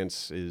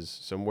audience is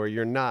somewhere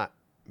you're not,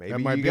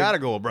 maybe might you be- got to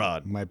go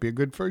abroad. Might be a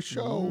good first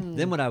show.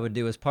 Then what I would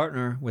do is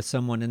partner with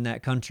someone in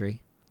that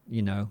country,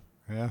 you know,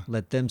 Yeah.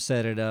 let them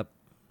set it up,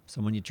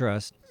 someone you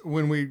trust.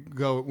 When we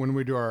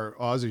do our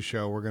Aussie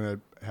show, we're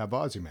gonna have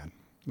Aussie Man.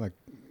 Like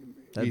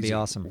That'd Easy. be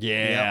awesome.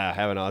 Yeah,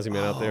 having Aussie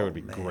Man out there would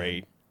be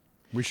great.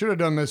 we should have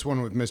done this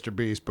one with Mr.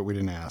 Beast, but we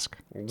didn't ask.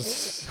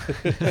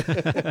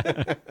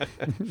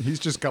 He's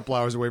just a couple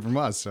hours away from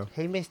us, so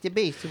Hey, Mr.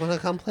 Beast, you want to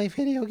come play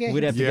video games?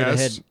 We'd have to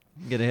Yes.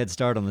 get a head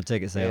start on the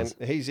ticket And sales.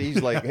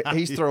 he's like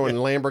he's throwing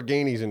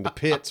Lamborghinis into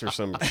pits or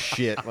some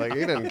shit. Like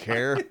he doesn't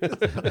care.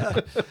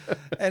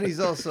 And he's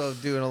also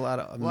doing a lot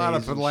of amazing lot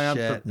of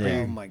philanthropy. shit. Yeah.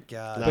 Oh my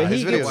god! Nah, But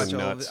his he videos gets- are watch all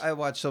of nuts. it. I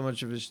watch so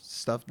much of his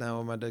stuff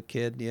now with my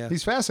kid. Yeah,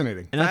 he's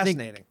fascinating. And I think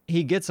fascinating.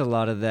 he gets a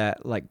lot of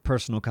that like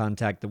personal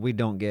contact that we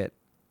don't get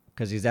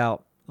because he's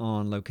out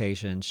on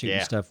location shooting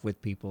Yeah. stuff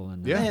with people.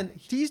 And Yeah. Man,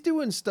 he's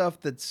doing stuff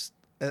that's.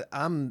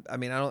 I mean,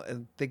 I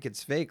don't think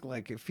it's fake.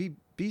 Like if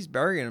he's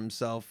burying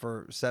himself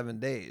for 7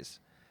 days,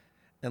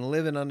 and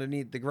living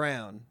underneath the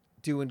ground,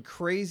 doing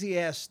crazy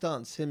ass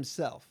stunts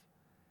himself,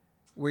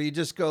 where you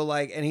just go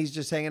like, and he's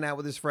just hanging out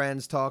with his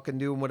friends, talking,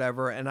 doing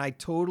whatever. And I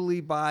totally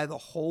buy the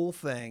whole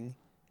thing.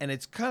 And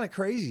it's kind of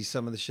crazy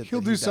some of the shit He'll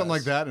that do he something like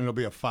does. that, and it'll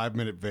be a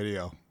 5-minute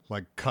video.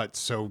 like cut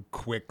so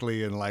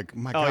quickly and like,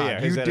 my Oh, God, yeah,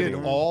 you his did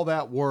editing. all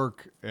that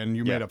work and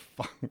you made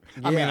Yeah.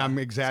 I mean, Yeah. I'm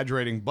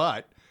exaggerating,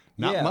 but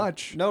not Yeah.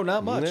 much. No,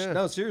 not much. Yeah.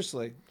 No,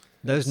 seriously.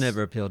 Those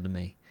never appealed to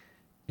me.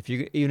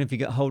 Even if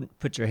you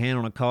put your hand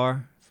on a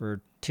car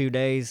for 2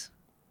 days,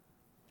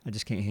 I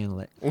just can't handle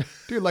it.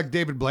 Dude, like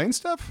David Blaine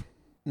stuff?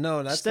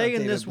 No, that's Stay not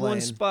in David this one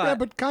Blaine. spot Yeah,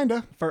 but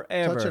kinda.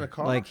 forever. Touching a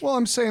car? Like Well,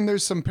 I'm saying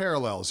there's some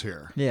parallels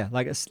here. yeah,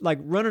 like it's like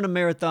running a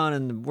marathon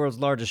in the world's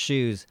largest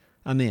shoes.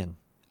 I'm in.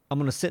 I'm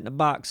gonna sit in a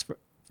box for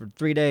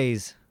 3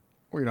 days.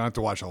 Well, you don't have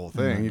to watch the whole not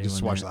thing. You just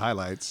doing watch that. the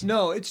highlights.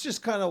 No, it's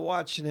just kind of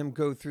watching him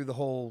go through the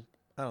whole.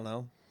 I don't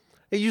know.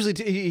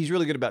 He's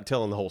really good about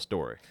telling the whole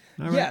story.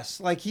 All right. Yes,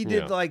 like he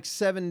did Yeah. like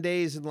 7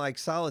 days in like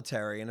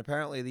solitary, and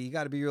apparently you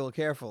got to be real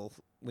careful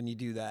when you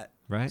do that.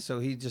 Right. So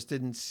he just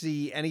didn't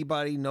see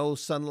anybody, no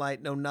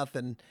sunlight, no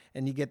nothing,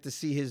 and you get to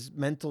see his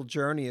mental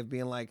journey of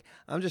being like,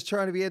 I'm just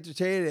trying to be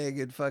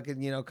entertaining and fucking,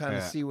 kind of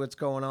Yeah. see what's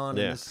going on,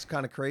 Yeah. and this is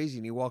kind of crazy,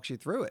 and he walks you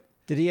through it.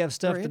 Did he have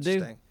stuff Very to do?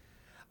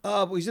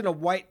 interesting. He's in a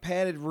white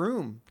padded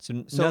room.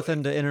 So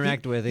nothing to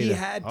interact with He either.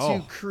 had to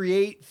Oh.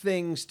 create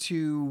things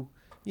to,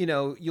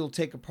 you'll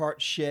take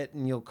apart shit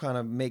and you'll kind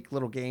of make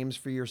little games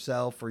for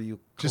yourself, or you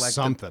Just collect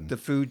something. the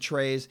food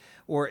trays,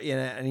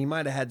 and he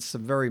might have had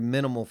some very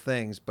minimal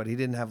things, but he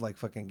didn't have like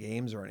fucking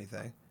games or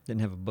anything. Didn't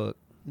have a book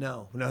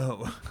No.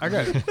 I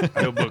got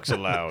No books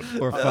allowed.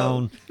 or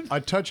phone. a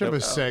touch of a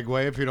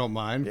segue, if you don't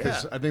mind,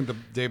 because Yeah. I think the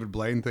David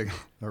Blaine thing,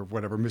 or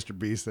whatever, Mr.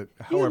 Beast, that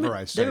however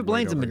I say David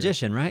Blaine's a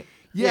magician, right?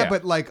 Yeah, Yeah.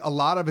 but like a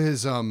lot of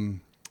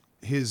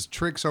his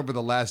tricks over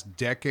the last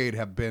decade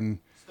have been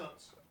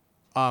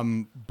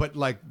but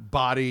like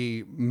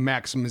body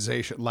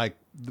maximization, like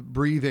the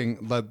breathing,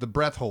 the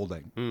breath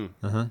holding,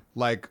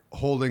 like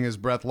holding his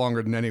breath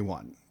longer than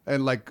anyone,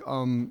 and like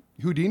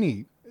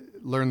Houdini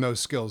learned those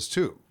skills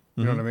too.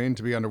 You know what I mean?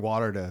 To be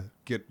underwater,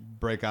 to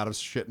break out of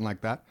shit and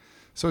like that.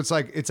 So it's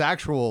like it's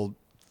actual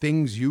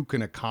things you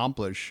can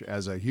accomplish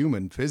as a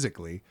human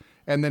physically,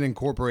 and then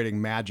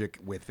incorporating magic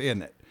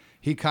within it.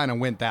 He kind of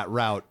went that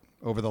route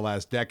over the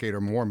last decade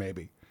or more,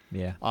 maybe.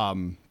 Yeah.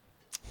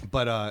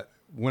 But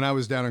when I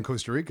was down in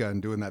Costa Rica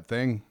and doing that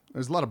thing,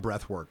 there's a lot of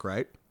breath work,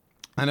 right?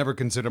 I never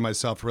considered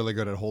myself really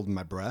good at holding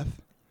my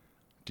breath.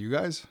 Do you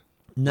guys?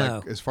 No.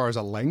 Like, as far as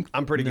a length?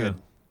 I'm pretty No.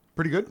 good.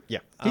 Pretty good? Yeah.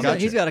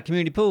 He's got a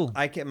community pool.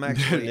 I'm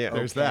actually Yeah,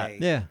 there's okay.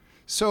 that. Yeah.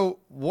 So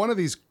one of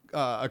these,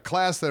 a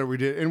class that we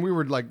did, and we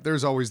were like,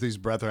 there's always these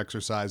breath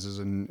exercises,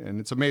 and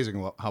it's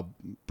amazing how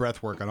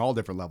breath work on all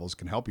different levels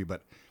can help you.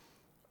 But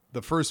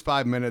the first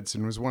 5 minutes,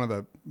 and it was one of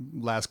the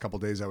last couple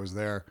days I was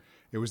there,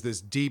 it was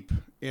this deep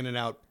in and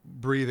out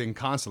breathing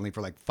constantly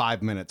for like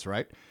 5 minutes,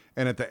 right?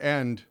 And at the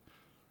end,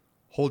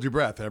 hold your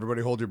breath.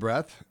 Everybody hold your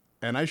breath.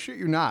 And I shit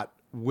you not,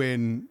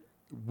 when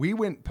we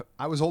went,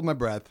 I was holding my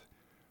breath.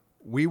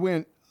 We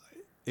went,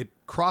 it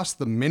crossed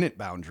the minute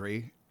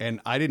boundary,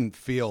 and I didn't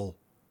feel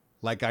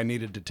like I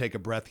needed to take a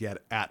breath yet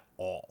at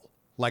all.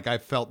 Like I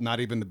felt not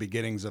even the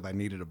beginnings of I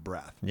needed a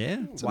breath. Yeah.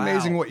 It's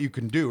amazing what you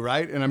can do,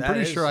 right? And I'm That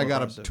pretty is sure I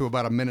got impressive. up to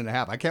about a minute and a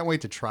half. I can't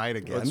wait to try it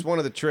again. It's one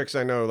of the tricks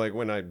I know. Like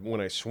when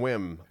I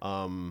swim,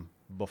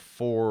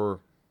 before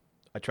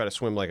I try to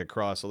swim like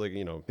across, like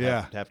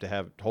Yeah. have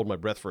to hold my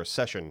breath for a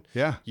session.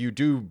 Yeah. You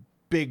do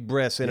big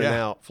breaths in and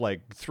Yeah. out for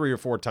like 3 or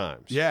 4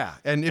 times. Yeah,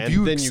 and if And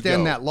you then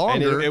extend go. that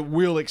longer, and it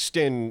will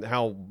extend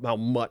how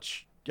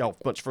much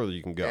further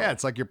you can go. yeah,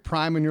 it's like you're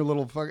priming your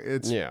little fuck.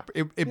 It's Yeah.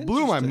 It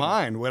blew my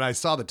mind when I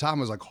saw the time.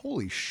 I was like,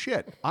 holy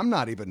shit! I'm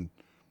not even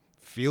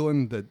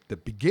feeling the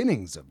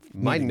beginnings of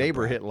My needing a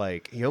neighbor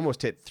breath. he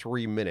almost hit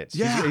 3 minutes.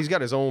 Yeah. He's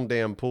got his own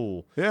damn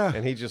pool. Yeah.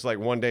 And he just like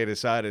one day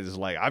decided is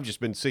like, I've just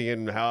been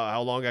seeing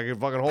how long I can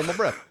fucking hold my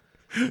breath.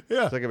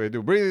 Yeah. It's like I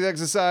do breathing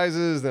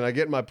exercises, then I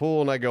get in my pool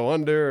and I go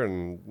under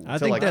and I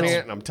until think I that's-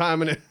 can't, and I'm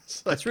timing it.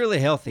 It's like, That's really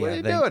healthy. what are I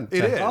you think. doing?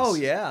 It is. Oh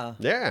yeah.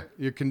 Yeah.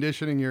 You're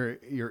conditioning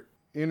your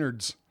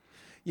innards.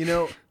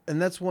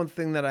 And that's one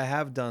thing that I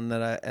have done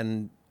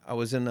I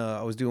was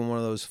doing one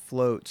of those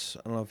floats.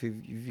 I don't know if you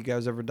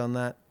guys ever done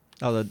that.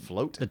 Oh, the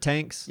Float? the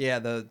tanks. Yeah,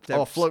 the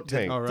Float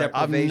tank. All right.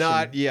 I've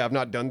deprivation.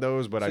 not done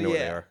those, but I know what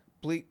they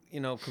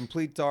are.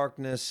 Complete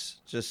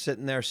darkness, just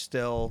sitting there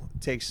still.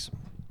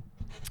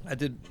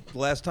 The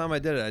last time I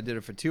did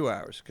it for 2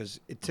 hours because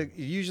it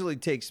usually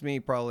takes me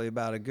probably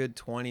about a good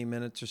 20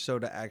 minutes or so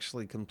to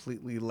actually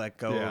completely let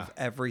go Yeah. of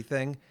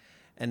everything.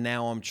 And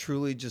now I'm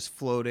truly just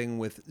floating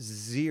with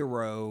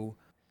zero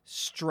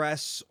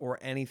stress or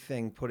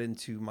anything put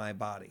into my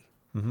body.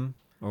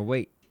 Or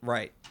wait.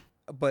 Right.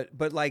 But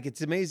like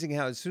it's amazing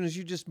how as soon as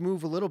you just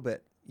move a little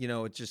bit,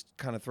 it just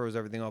kind of throws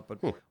everything off. But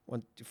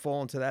when you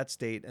fall into that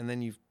state and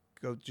then you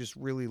go just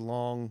really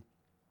long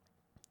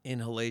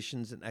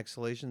inhalations and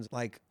exhalations,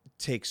 like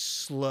take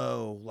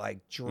slow,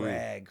 like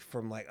drag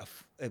from like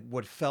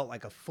what felt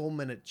like a full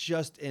minute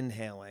just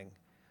inhaling,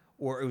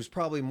 or it was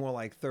probably more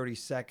like 30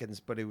 seconds,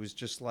 but it was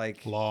just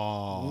like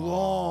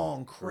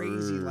long,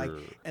 crazy, like,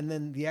 and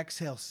then the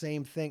exhale,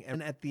 same thing.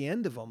 And at the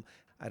end of them,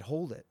 I'd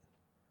hold it.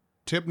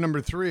 tip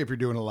number 3, if you're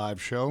doing a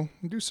live show,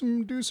 do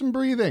some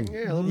breathing.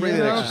 Yeah, a little breathing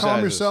Calm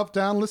exercises. yourself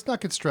down. Let's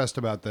not get stressed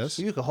about this.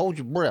 You can hold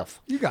your breath.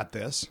 You got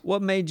this.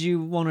 What made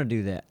you want to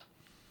do that?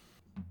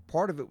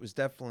 Part of it was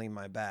definitely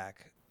my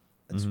back.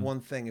 It's one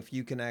thing if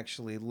you can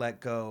actually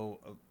let go.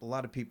 A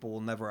lot of people will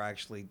never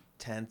actually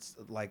tense,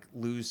 like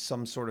lose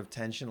some sort of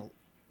tension,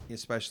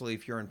 especially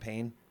if you're in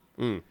pain.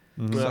 So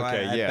I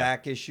Okay, had yeah.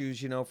 back issues,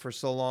 for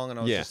so long, and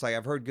I was Yeah. just like,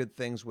 I've heard good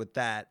things with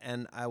that,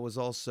 and I was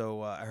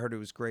also, I heard it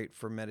was great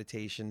for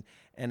meditation,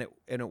 and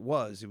it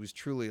was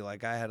truly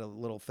like I had a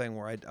little thing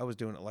where I was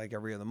doing it like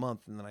every other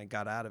month, and then I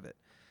got out of it.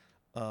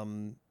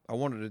 I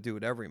wanted to do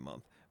it every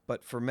month,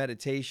 but for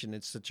meditation,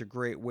 it's such a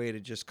great way to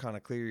just kind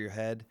of clear your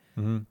head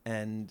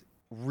and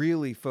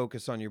really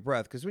focus on your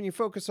breath, because when you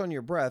focus on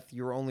your breath,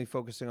 you're only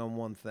focusing on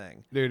one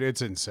thing, Dude,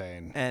 it's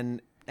insane.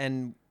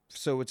 and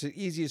so it's the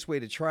easiest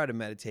way to try to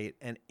meditate.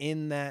 And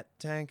in that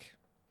tank,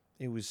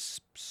 it was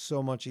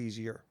so much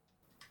easier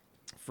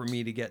for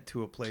me to get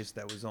to a place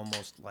that was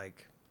almost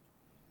like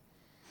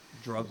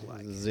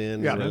drug-like.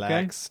 Zen, Yeah.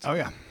 relaxed. Oh,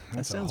 yeah.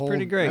 That sounds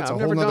pretty great. That's a I've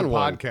whole never nother done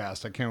one.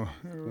 podcast. I can't.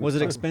 Was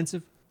it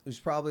expensive? It was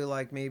probably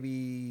like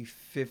maybe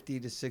 $50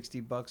 to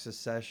 $60 a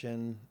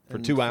session For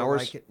And 2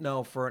 hours?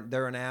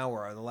 they're an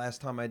hour. The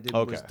last time I did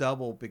Okay. was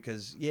double,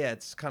 because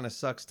it's kind of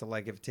sucks to,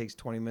 like, if it takes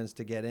 20 minutes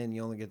to get in,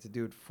 you only get to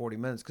do it for 40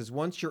 minutes, because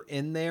once you're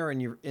in there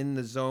and you're in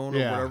the zone or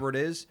Yeah. whatever it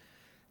is,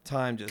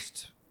 time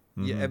just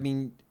I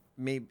mean,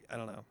 maybe I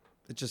don't know.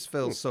 It just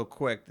feels so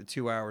quick. The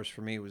 2 hours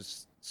for me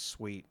was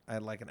sweet. I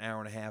had like an hour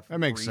and a half That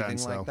makes breathing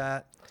sense, like though.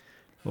 that.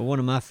 Well, one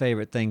of my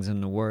favorite things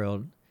in the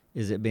world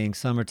is it being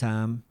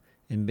summertime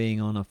and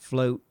being on a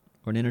float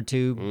or an inner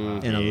tube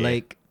in a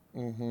lake,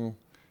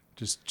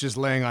 Just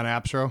laying on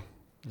Apstro.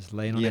 just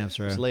laying on Yeah,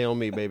 Amsterdam. just lay on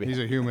me, baby. He's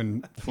a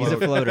human He's a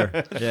float,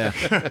 floater. Yeah.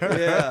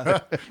 Yeah.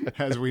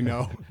 as we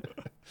know.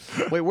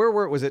 Wait, where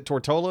was it?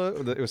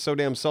 Tortola? It was so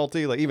damn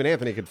salty. Like even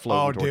Anthony could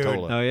float Oh, in dude.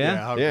 Tortola. Oh, yeah?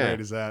 How Yeah.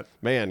 great is that?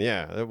 Man,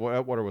 yeah, that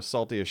water was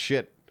salty as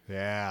shit.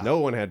 Yeah. No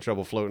one had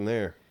trouble floating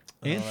there.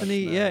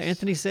 Anthony, that's yeah, nice.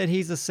 Anthony said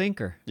he's a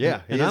sinker.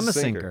 Yeah, And he I'm is a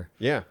sinker.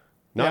 Yeah,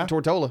 not Yeah. in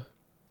Tortola.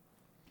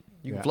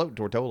 You Yeah. can float in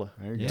Tortola.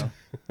 There you Yeah.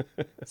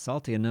 go.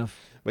 Salty enough.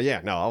 But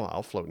yeah, no,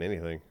 I'll float in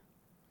anything.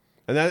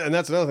 And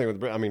that's another thing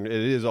with. I mean, it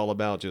is all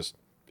about just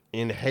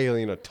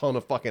inhaling a ton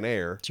of fucking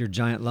air. It's your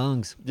giant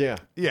lungs. Yeah,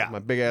 Yeah. my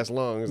big ass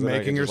lungs. and I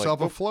Making can just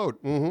yourself like,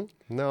 afloat.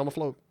 Now I'm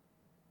afloat.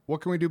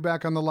 What can we do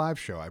back on the live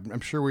show?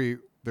 I'm sure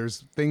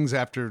there's things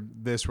after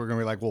this we're gonna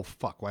be like, well,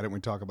 fuck, why didn't we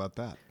talk about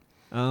that?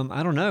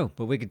 I don't know,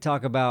 but we could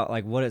talk about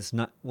like what it's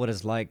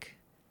like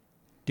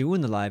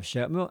doing the live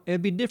show. Well,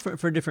 it'd be different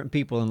for different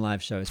people in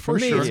live shows. For For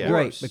me, sure. it's Yeah. great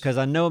Of course. because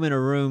I know I'm in a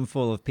room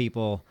full of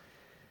people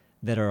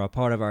that are a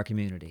part of our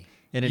community,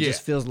 and it Yeah.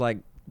 just feels like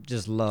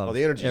just love Oh,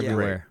 the energy is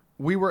everywhere.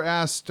 We were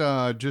asked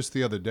just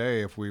the other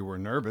day if we were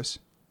nervous.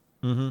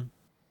 Mm-hmm.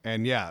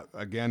 And yeah,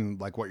 again,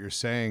 like what you're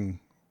saying,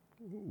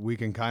 we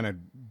can kind of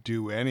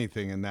do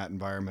anything in that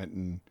environment,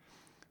 and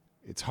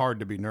it's hard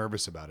to be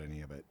nervous about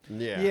any of it.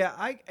 Yeah.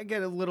 I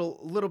get a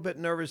little bit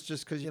nervous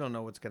just because you don't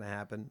know what's going to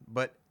happen,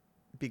 but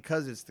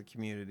because it's the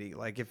community,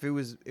 like if it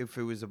was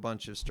a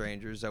bunch of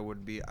strangers, I would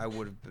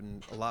have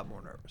been a lot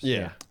more nervous.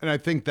 Yeah. And I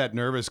think that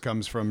nervous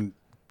comes from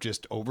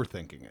just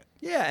overthinking it.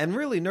 Yeah, and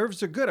really,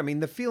 nerves are good. I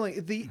mean,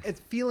 it's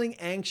feeling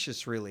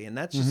anxious, really, and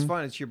that's just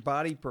fun. It's your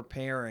body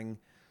preparing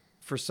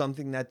for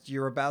something that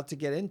you're about to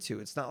get into.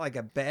 It's not like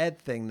a bad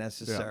thing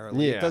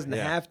necessarily. Yeah, It doesn't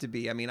yeah. have to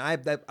be. I mean, I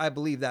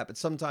believe that, but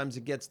sometimes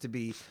it gets to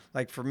be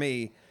like for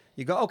me.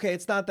 You go, okay,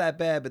 it's not that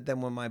bad, but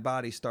then when my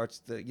body starts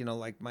to,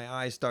 like my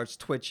eyes starts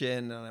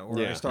twitching or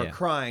I Yeah. start Yeah.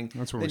 crying,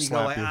 That's when then we you go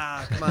slap like,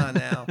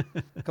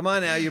 you. come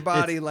on now, your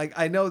body, like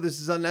I know this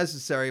is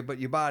unnecessary, but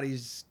your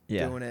body's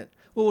Yeah. doing it.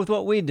 Well, with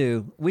what we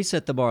do, we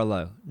set the bar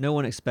low. No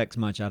one expects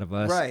much out of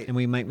us, Right. and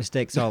we make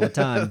mistakes all the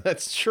time,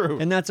 That's true.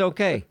 and that's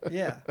okay.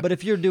 Yeah. But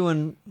if you're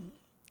doing,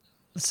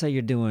 let's say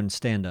you're doing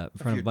stand up in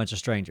front of a bunch of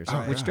strangers,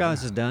 which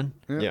Travis has done.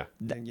 yeah.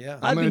 Yeah.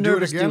 I'd I'm be going to do it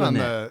nervous again doing on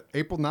that. the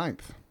April 9th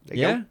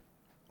Yeah,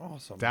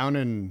 Awesome. down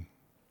in,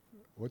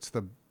 what's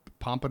the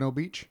Pompano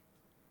Beach?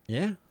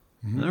 yeah.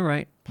 All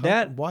right.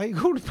 That Why you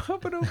go to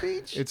Pompano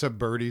Beach? It's a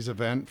birdies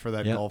event for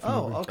that Yep. golf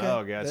Oh, movie. okay.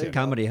 Oh, gotcha. There you go.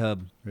 comedy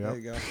hub. There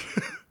you go.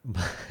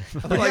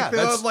 But yeah,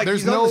 that's- like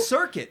there's he's on no- the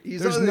circuit.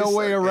 There's no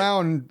way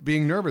around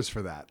being nervous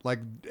for that. Like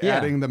Yeah.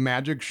 adding the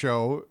magic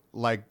show,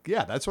 like,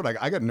 yeah, that's what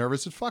I got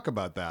nervous as fuck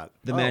about that.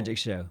 The magic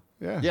show.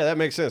 Yeah. Yeah, that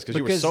makes sense because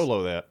you were Because-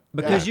 solo that.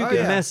 Because Yeah. you Oh,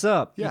 can yeah. mess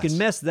up. Yes. You can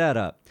mess that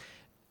up.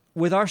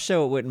 With our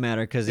show, it wouldn't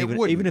matter because It even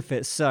wouldn't. if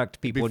it sucked,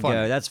 people would funny.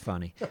 go, "That's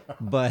funny."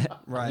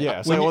 But Right.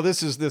 Yeah. So well,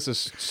 this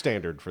is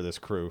standard for this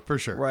crew. For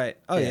sure. Right.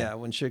 Oh Yeah. yeah.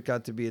 When shit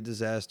got to be a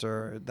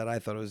disaster, that I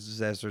thought it was a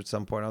disaster at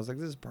some point, I was like,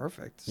 "This is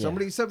perfect." Yeah.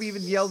 Somebody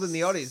even yelled in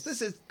the audience,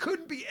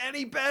 couldn't be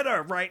any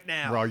better right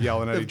now." We're all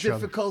yelling at the each other.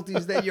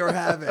 difficulties that you're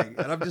having,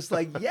 and I'm just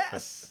like,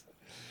 "Yes,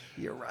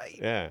 you're right."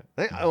 Yeah.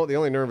 The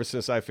only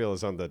nervousness I feel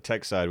is on the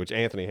tech side, which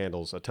Anthony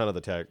handles a ton of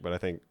the tech, but I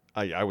think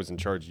I was in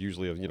charge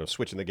usually of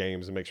switching the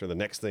games and make sure the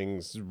next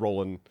thing's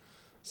rolling,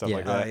 stuff Yeah.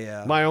 like that.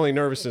 Yeah. My only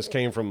nervousness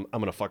came from I'm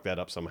gonna fuck that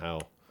up somehow.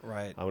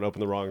 Right. I'm gonna open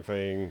the wrong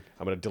thing.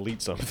 I'm gonna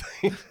delete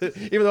something,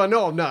 even though I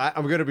know I'm not.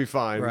 I'm gonna be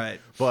fine. Right.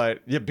 But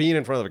yeah, being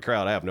in front of a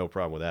crowd, I have no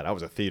problem with that. I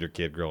was a theater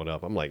kid growing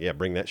up. I'm like, yeah,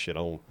 bring that shit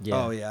on.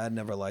 Yeah. Oh yeah, I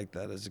never liked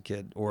that as a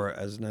kid or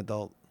as an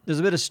adult. There's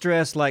a bit of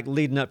stress like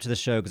leading up to the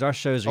show because our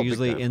shows are Oh, big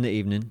usually time. in the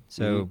evening,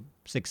 so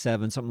 6,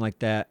 7, something like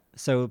that.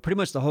 So pretty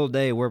much the whole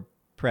day we're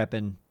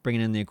prepping,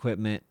 bringing in the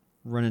equipment,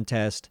 running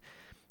tests,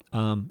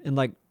 and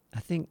like I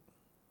think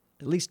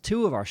at least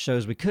 2 of our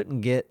shows we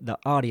couldn't get the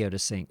audio to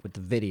sync with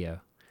the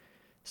video,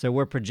 so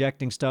we're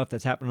projecting stuff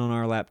that's happening on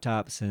our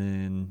laptops,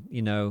 and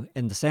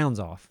and the sound's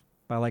off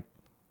by like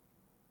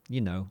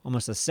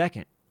almost a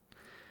second.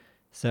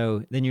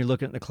 So then you're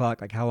looking at the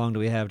clock, like how long do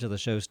we have till the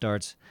show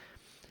starts?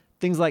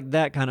 Things like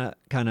that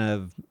kind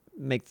of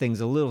make things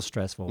a little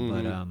stressful,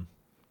 but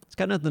it's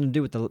got nothing to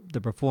do with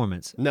the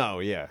performance. No,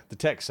 yeah, the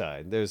tech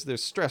side. There's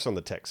stress on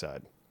the tech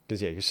side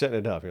because you're setting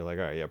it up. You're like,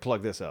 all right, yeah,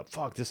 plug this up.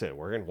 Fuck, this ain't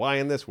working. Why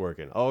ain't this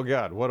working? Oh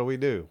God, what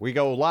do? We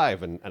go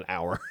live in an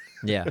hour.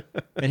 Yeah.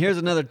 And here's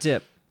another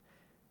tip: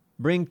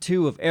 bring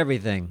 2 of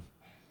everything.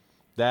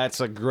 That's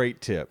a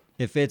great tip.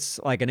 If it's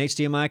like an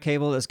HDMI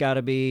cable that's got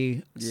to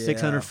be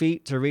 600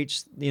 feet to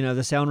reach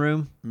the sound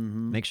room,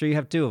 make sure you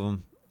have 2 of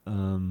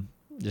them.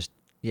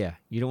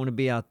 You don't want to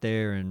be out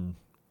there and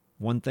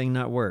one thing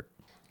not work.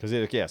 Because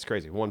it's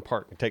crazy. One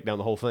part can take down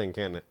the whole thing,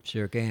 can't it?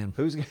 Sure can.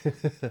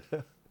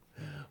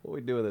 What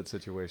we do in that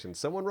situation?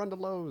 Someone run to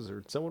Lowe's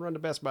or someone run to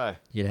Best Buy.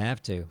 You'd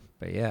have to,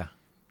 but yeah,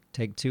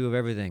 take 2 of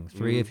everything.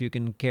 3 if you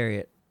can carry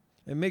it.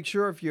 And make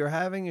sure if you're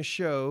having a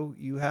show,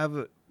 you have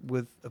it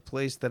with a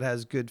place that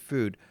has good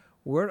food.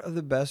 What are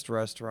the best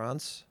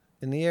restaurants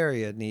in the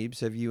area, Neebs,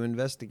 have you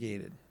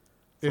investigated?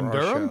 for In our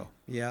Durham? show?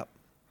 Yep.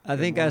 I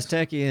think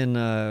Azteki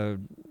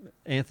and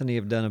Anthony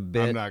have done a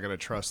bit. I'm not going to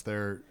trust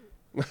their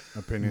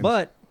opinions.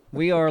 But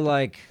we are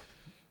like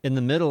in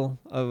the middle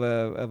of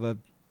a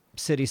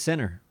city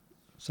center.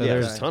 So Yeah,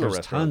 there's there's a ton of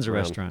there's tons of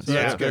restaurants restaurants.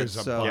 yeah, that's good. there's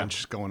a So-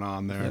 bunch going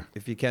on there.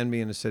 If you can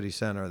be in a city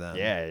center, then.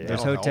 Yeah, yeah. There's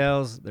That'll help.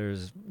 hotels.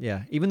 There's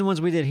even the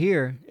ones we did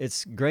here.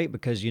 It's great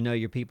because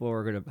your people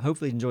are going to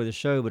hopefully enjoy the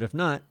show. But if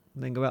not,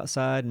 then go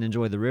outside and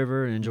enjoy the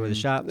river and enjoy the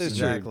shops. It's and-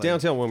 true. Exactly.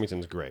 Downtown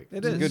Wilmington's great. It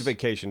It's a is. good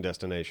vacation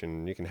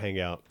destination. You can hang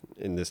out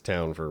in this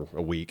town for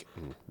a week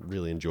and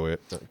really enjoy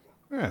it.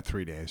 Yeah,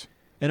 3 days.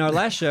 In our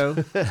last show,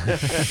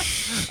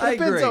 I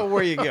agree. on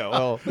where you go.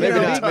 Well, We maybe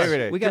got not. beach.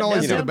 Maybe not. We You got can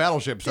only see downtown. the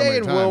battleship so day many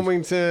in times.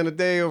 Wilmington, a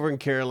day over in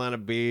Carolina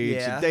Beach,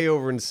 Yeah. a day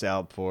over in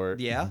Southport.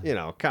 Yeah.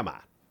 Come on.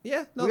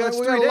 Yeah, no, We got- that's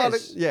we 3 got a lot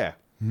days. of- yeah.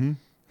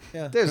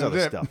 Yeah. There's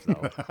other That's it.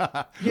 stuff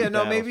though. Yeah, no,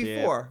 South, maybe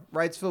yeah. 4.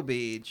 Wrightsville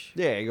Beach.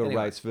 Yeah, you go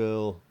Anyway. to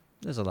Wrightsville.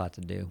 there's a lot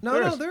to do. No,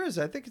 There no, is. there is.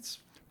 I think it's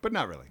But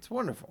not really.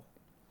 wonderful.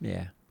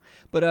 Yeah.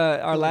 But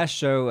our last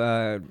show,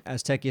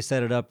 Aztekia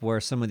set it up where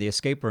some of the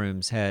escape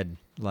rooms had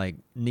like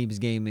Neebs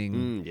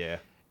Gaming Yeah.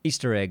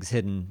 Easter eggs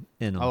hidden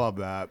in them. I love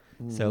that.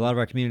 So a lot of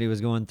our community was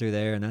going through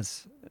there, and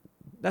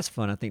that's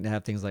fun. I think to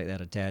have things like that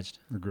attached.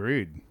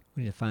 Agreed.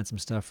 We need to find some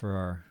stuff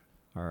for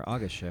our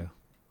August show.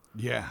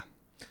 Yeah.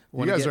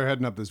 Wanna You guys get- are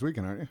heading up this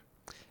weekend, aren't you?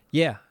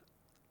 Yeah,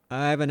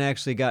 I haven't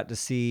actually got to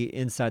see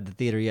inside the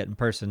theater yet in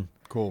person,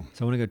 Cool.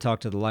 so I want to go talk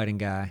to the lighting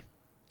guy,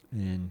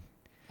 and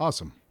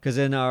Awesome. because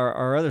in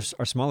our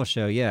smaller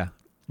show,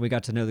 we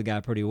got to know the guy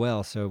pretty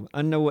well, so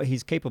I know what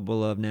he's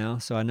capable of now.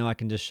 So I know I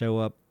can just show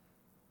up.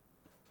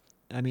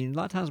 I mean, a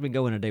lot of times we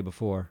go in a day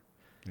before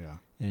Yeah.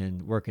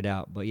 and work it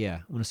out, but yeah,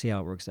 I want to see how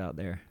it works out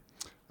there.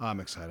 I'm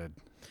excited.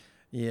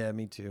 Yeah,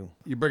 me too.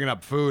 You bringing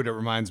up food, it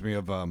reminds me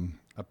of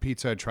a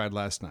pizza I tried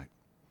last night.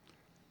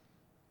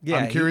 Yeah,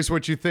 I'm curious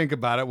what you think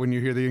about it when you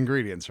hear the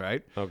ingredients,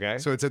 right? Okay.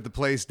 So it's at the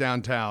place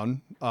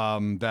downtown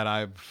that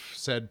I've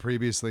said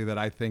previously that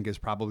I think is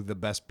probably the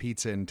best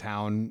pizza in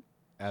town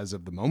as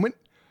of the moment,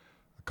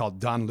 called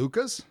Don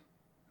Luca's.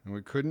 And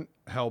we couldn't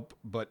help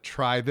but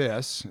try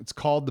this. It's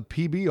called the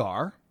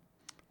PBR.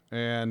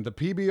 And the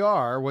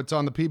PBR, what's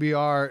on the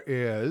PBR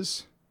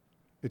is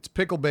it's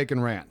pickle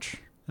bacon ranch.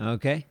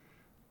 Okay.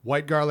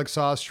 White garlic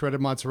sauce,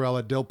 shredded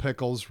mozzarella, dill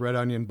pickles, red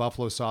onion,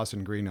 buffalo sauce,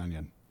 and green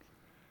onion.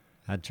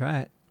 I'd try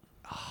it.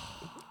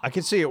 I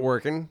can see it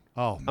working.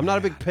 Oh, I'm not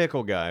a man. big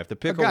pickle guy. If the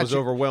pickle got was you.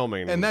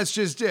 overwhelming. And that's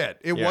just it.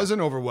 It Yeah.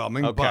 wasn't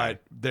overwhelming, Okay.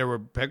 but there were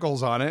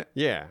pickles on it.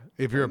 yeah.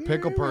 If you're a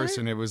pickle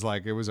person, it was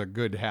a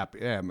good happy.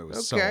 Yeah, it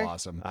was so Okay.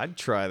 awesome. I'd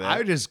try that.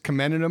 I just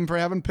commended them for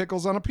having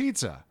pickles on a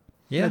pizza.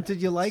 Yeah. Now,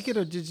 did you like it,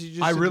 or did you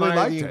just I really admire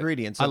liked the it.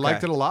 ingredients? I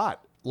liked it a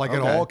lot. Like it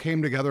Okay. all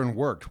came together and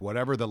worked.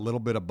 Whatever the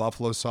little bit of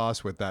buffalo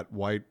sauce with that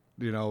white,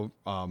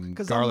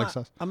 garlic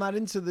sauce. I'm not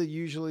into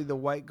usually the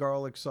white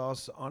garlic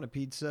sauce on a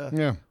pizza.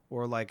 Yeah.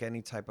 Or like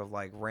any type of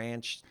like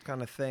ranch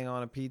kind of thing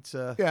on a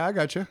pizza. Yeah, I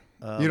got you.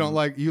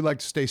 You like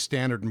to stay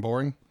standard and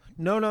boring.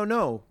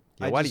 No.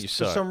 Yeah, why do you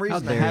For suck? some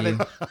reason, I dare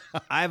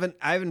haven't.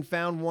 I haven't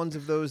found ones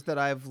of those that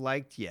I've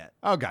liked yet.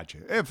 Oh, got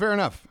you. Yeah, fair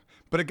enough.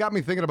 But it got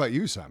me thinking about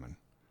you, Simon.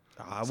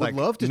 I It's would like,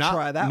 love to not-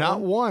 try that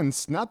Not one.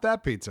 once, not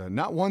that pizza.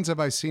 Not once have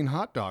I seen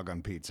hot dog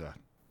on pizza.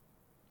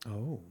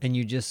 Oh And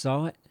you just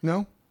saw it?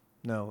 No,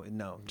 no.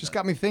 just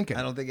got me thinking.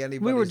 I don't think anybody.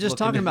 We were just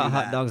talking about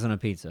hot dogs on a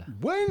pizza.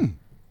 When?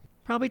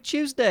 Probably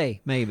Tuesday,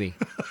 maybe.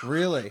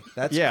 Really?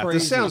 That's Yeah, crazy.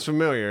 this sounds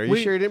familiar. Are you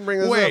sure you didn't bring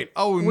this Wait. up?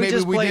 Oh, We maybe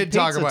just we played did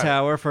talk Pizza about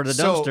Tower for the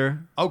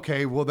dumpster.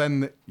 Okay, well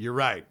then you're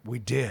right. We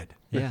did.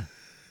 Yeah.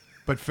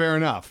 But fair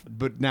enough.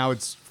 But now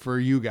it's for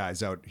you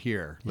guys out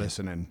here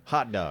listening.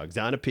 Hot dogs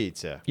on a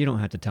pizza. You don't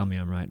have to tell me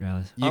I'm right,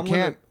 Dallas. You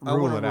can't I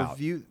rule wanna it out.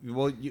 review.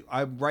 Well,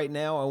 right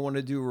now I want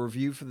to do a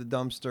review for the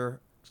dumpster.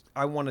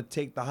 I want to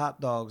take the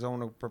hot dogs. I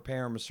want to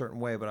prepare them a certain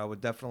way, but I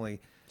would definitely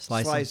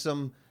Slice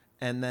them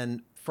and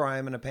then fry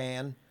them in a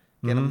pan.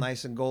 Get them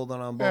nice and golden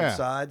on both Yeah.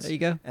 sides. There you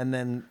go. And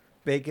then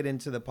bake it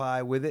into the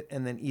pie with it,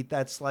 and then eat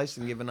that slice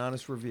and give an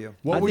honest review.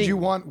 What I would think- you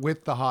want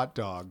with the hot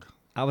dog?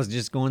 I was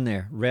just going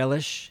there.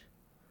 Relish.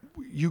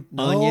 You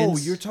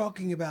Onions. you're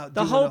talking about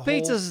The doing whole a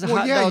pizza's Well,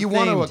 hot yeah, dog you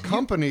want to themed.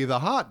 accompany the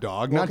hot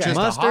dog, not Okay. just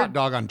a hot Mustard?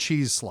 dog on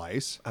cheese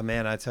slice.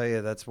 Man, I tell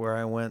you, that's where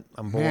I went.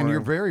 I'm boring. Man, you're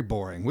very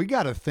boring. We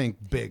got to think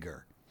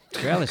bigger.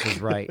 Relish is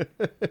right.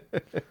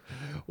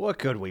 What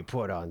could we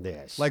put on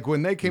this? Like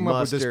when they came up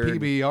with Mustard. this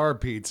PBR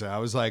pizza, I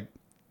was like,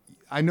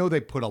 I know they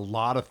put a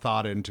lot of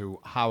thought into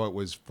how it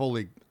was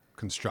fully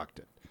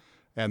constructed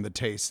and the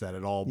taste that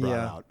it all brought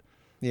Yeah. out.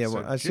 Yeah, So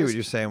well, I see what just-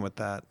 you're saying with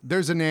that.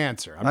 There's an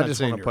answer. I'm I not just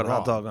saying want to you're put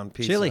hot wrong. dog on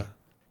pizza.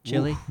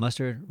 Chili,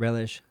 mustard,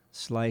 relish,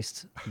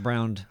 sliced,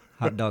 browned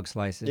hot dog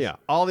slices. yeah,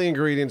 all the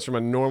ingredients from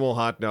a normal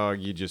hot dog,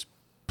 you just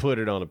put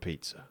it on a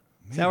pizza.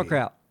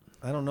 Sauerkraut.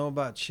 I don't know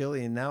about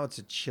chili, and now it's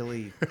a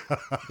chili.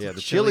 Yeah, the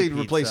chili chili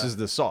pizza. replaces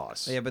the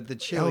sauce. Yeah, but the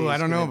chili. Oh, I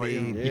is don't know gonna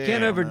about be- you. You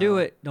can't overdo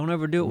it. Don't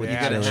overdo it with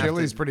Yeah, your the chili.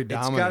 chili's pretty It's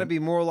got to dominant. be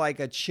more like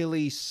a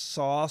chili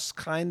sauce,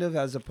 kind of,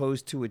 as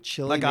opposed to a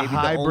chili. Like a Maybe the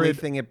only hybrid-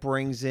 thing it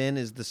brings in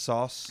is the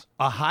sauce.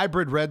 A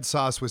hybrid red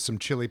sauce with some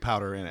chili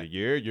powder in it.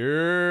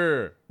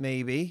 Yeah.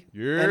 Maybe.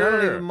 And I don't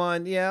Yeah. even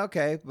mind. Yeah,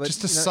 okay, but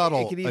Just a you know, subtle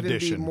It could even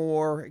addition. be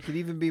more. It could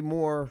even be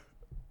more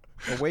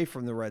away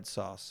from the red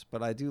sauce.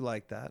 But I do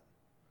like that.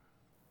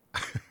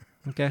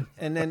 Okay.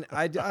 And then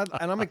and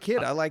I'm a kid.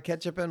 I like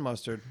ketchup and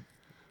mustard.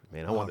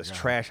 Man, I want this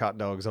trash hot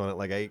dogs on it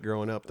like I ate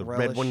growing up. The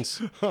Relish. red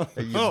ones that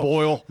you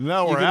boil.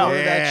 No, You we're can out.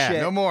 order that Yeah,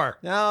 shit. no more.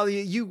 Now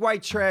you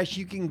white trash,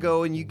 you can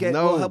go and you get.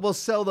 No. We'll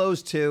sell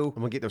those too.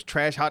 I'm gonna get those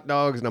trash hot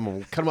dogs and I'm gonna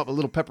cut them up with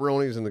little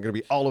pepperonis and they're gonna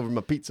be all over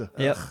my pizza.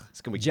 Yep. It's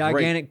gonna be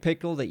Gigantic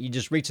pickle that you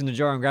just reach in the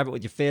jar and grab it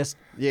with your fist.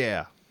 great.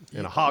 Yeah,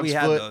 and a hog's We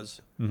had foot.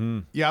 those.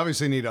 You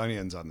obviously need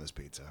onions on this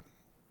pizza.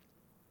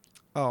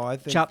 Oh, I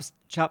think Chopped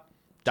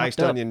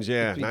Diced up. onions,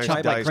 yeah, It'd be nice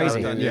chopped like diced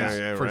crazy. onions. Yes,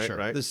 Yeah, for right, sure.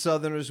 right. the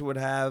Southerners would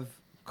have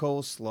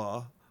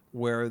coleslaw,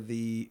 where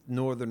the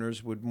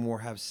Northerners would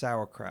more have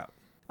sauerkraut.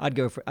 I'd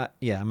go for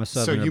yeah. I'm a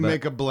So southerner. you but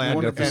make a blend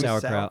I'd go for and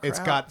sauerkraut. it's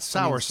got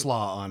sour I mean,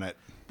 slaw on it.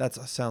 That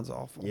sounds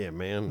awful. Yeah,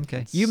 man.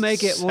 Okay. You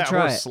make it. We'll Sour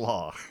try it.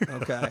 slaw.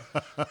 Okay.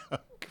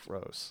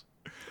 Gross.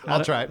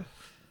 I'll try it.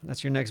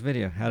 That's your next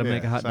video. How to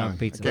make a Yeah, hot sound- dog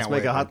pizza. I Let's can't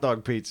make wait, a hot dude.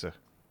 dog pizza.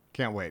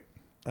 Can't wait.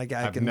 I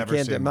I've can, never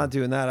can't, seen I'm one. not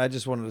doing that. I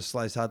just wanted to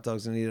slice hot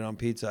dogs and eat it on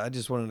pizza. I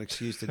just wanted an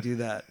excuse to do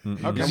that.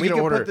 Okay. And Just we gonna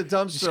can order, put the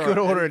dumpster just gonna on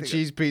order a anything.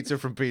 cheese pizza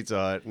from Pizza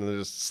Hut and then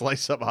just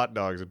slice up hot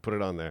dogs and put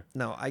it on there.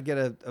 No, I get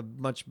a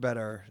much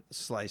better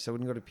slice. I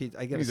wouldn't go to pizza.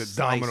 I get He's a a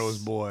slice. Domino's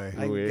boy.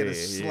 I Ooh, get a yeah,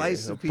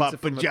 slice yeah. of pizza Papa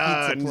from a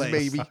John's, pizza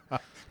place. baby.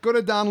 Go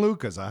to Don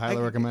Lucas. I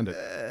highly recommend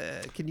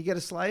it. Can you get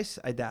a slice?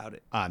 I doubt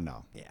it.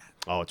 No. Yeah.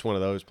 Oh, it's one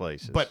of those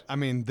places. But I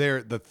mean,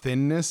 the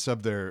thinness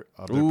of their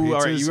Ooh,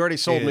 all right, pizzas you already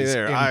sold me is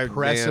there.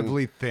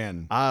 Impressively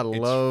thin. I It's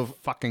love-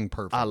 fucking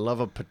perfect. I love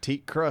a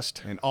petite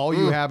crust. and all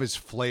you have is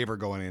flavor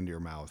going into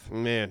your mouth.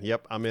 Man,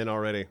 yep, I'm in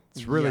already.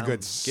 It's really Yum.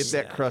 good. Get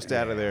that crust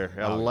out of there.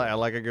 I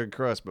like a good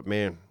crust, but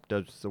man,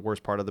 that's the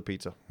worst part of the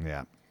pizza.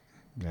 Yeah,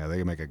 yeah, they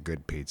can make a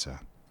good pizza.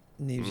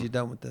 Neves, you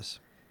done with this?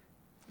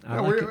 I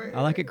No, like we- it.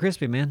 I like it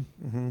crispy, man.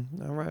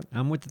 All right.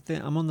 I'm with the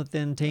thin. I'm on the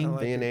thin team.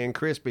 like Thin and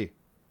crispy.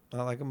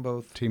 I like them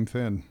both. Team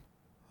thin.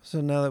 So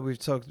now that we've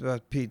talked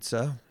about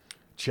pizza,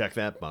 Check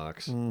that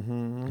box.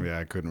 Yeah,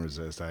 I couldn't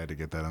resist. I had to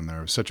get that on there.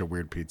 It was such a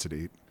weird pizza to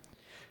eat.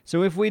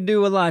 So if we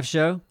do a live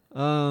show,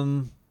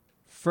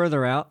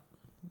 further out,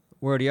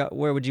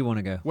 where would you want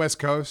to go? West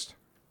Coast.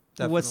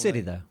 What definitely.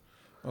 city though?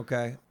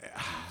 Okay.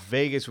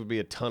 Vegas would be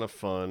a ton of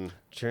fun.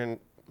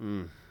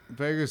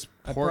 Vegas,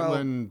 I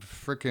Portland,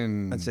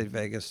 frickin' I'd say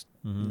Vegas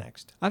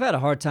next. I've had a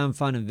hard time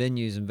finding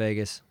venues in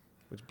Vegas.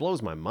 Which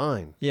blows my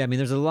mind. Yeah, I mean,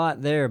 there's a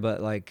lot there,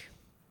 but like,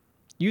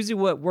 usually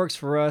what works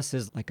for us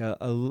is like a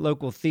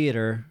local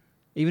theater,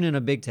 even in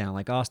a big town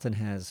like Austin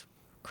has.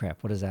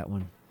 Crap, what is that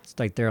one? It's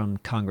like they're on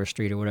Congress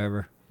Street or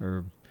whatever.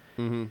 Or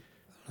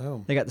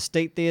Oh. they got the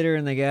State Theater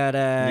and they got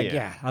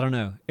Yeah. I don't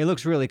know. It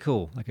looks really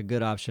cool, like a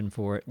good option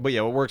for it. But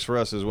yeah, what works for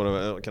us is one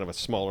of kind of a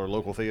smaller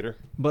local theater.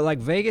 But like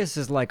Vegas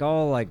is like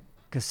all like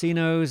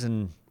casinos,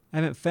 and I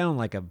haven't found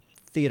like a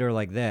theater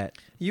like that.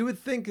 You would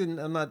think, and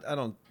I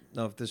don't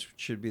know if this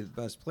should be the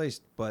best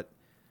place, but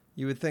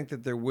you would think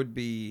that there would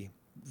be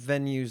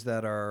venues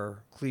that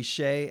are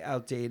cliche,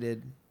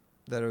 outdated,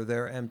 that are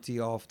there empty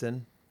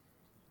often,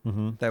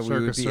 that we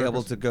would Circus, be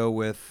able circus. to go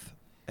with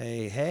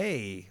a,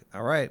 hey,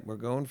 all right, we're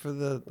going for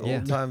the Yeah.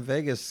 old time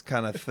Vegas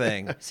kind of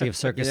thing. See if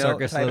Circus You know,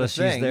 Circus type let of us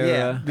use thing. their.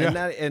 yeah. Yeah. And,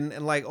 that,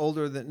 and like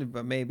older than,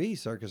 but maybe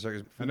Circus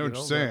Circus. I know what you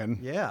you're saying.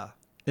 Yeah.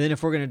 And then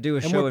if we're going to do a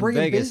And show we're in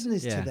bringing Vegas,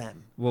 business to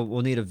them.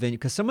 we'll need a venue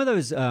because some of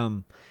those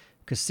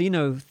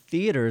casino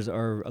theaters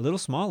are a little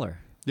smaller.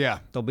 Yeah.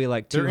 They'll be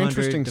like They're 200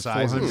 interesting to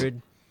sizes.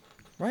 400.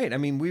 Right. I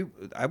mean,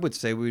 I would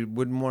say we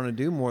wouldn't want to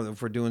do more than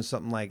if we're doing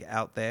something like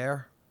out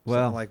there.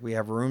 Well, something like we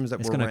have rooms that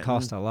It's we're going to renting.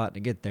 cost a lot to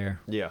get there.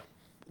 Yeah.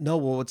 No,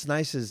 well, what's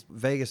nice is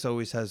Vegas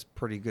always has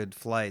pretty good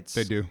flights.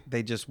 They do.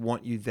 They just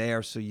want you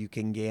there so you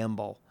can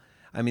gamble.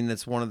 I mean,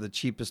 that's one of the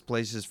cheapest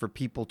places for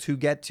people to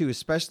get to,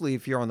 especially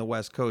if you're on the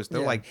West Coast.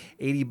 They're Yeah. like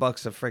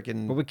 $80 a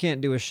freaking. But we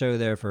can't do a show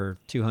there for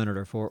 200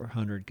 or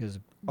 400 because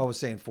I was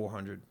saying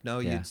 400. No,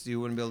 Yeah. you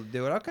wouldn't be able to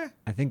do it. Okay,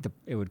 I think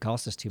it would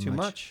cost us too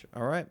much.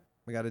 All right,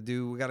 we got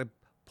to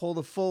pull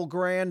the full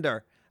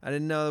grander. I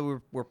didn't know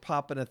that we're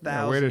popping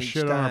 1,000. Way to each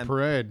shit time. on a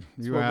parade.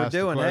 That's You what we're asked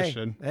doing. the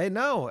question. Hey,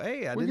 no,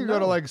 hey, I We didn't could go to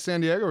know. like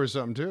San Diego or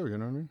something too. You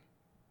know what I mean?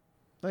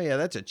 Oh yeah,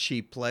 that's a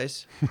cheap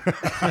place.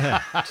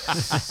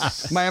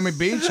 Miami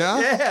Beach, huh?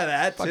 Yeah,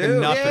 that too. Fucking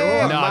nothing.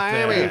 Yeah,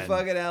 Nothing. Miami,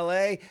 fucking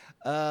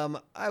LA.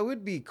 I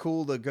would be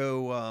cool to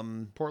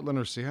go. Portland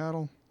or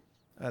Seattle?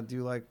 I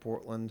do like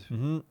Portland.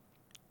 much.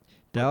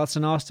 Dallas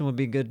and Austin would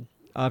be good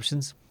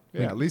options.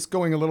 Yeah, at least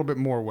going a little bit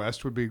more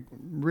west would be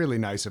really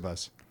nice of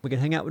us. We could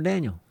hang out with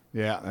Daniel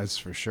Yeah, that's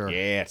for sure.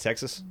 Yeah,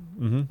 Texas.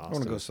 I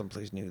want to go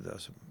someplace new though.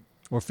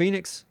 or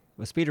Phoenix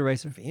with Speeder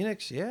Racer.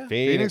 Phoenix, yeah,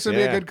 Phoenix would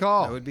be a good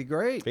call. that would be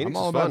great. Phoenix I'm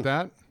all is about fun.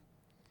 that.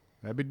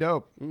 That'd be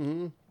dope.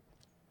 Who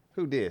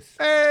dis?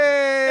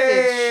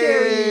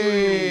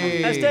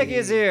 Hey! Azteki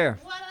is here.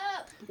 What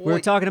up? We were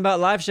talking about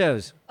live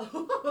shows.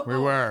 We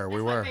were.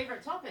 That's my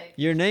favorite topic.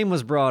 Your name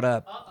was brought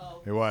up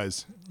Uh-oh. It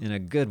was. in a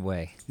good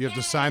way. You have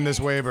to sign this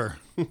waiver.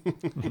 I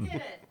did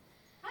it.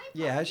 Hi,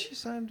 Yeah, has she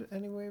signed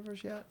any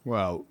waivers yet?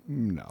 Well,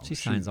 no. She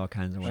signs all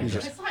kinds of ways. I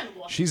signed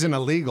one. She's an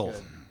illegal.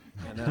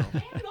 I know. I am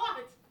not.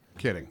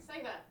 Kidding.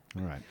 Say that.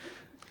 All right.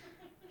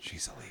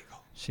 She's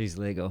illegal. She's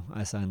legal.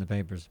 I signed the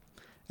papers.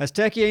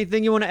 Azteki,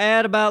 anything you want to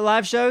add about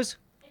live shows?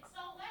 It's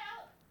sold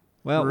out.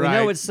 Well, we Right.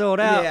 know it's sold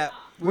out. Yeah,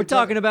 We're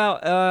talking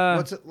about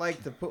What's it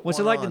like to put? what's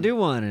it one like to on? do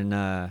one,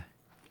 and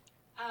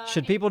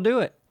should people do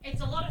it?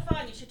 It's a lot of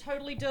fun. You should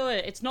totally do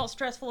it. It's not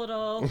stressful at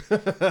all.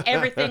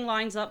 Everything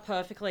lines up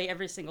perfectly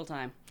every single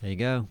time. There you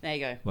go. There you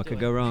go. What Do could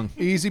it. go wrong?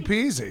 Easy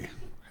peasy.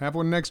 Have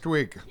one next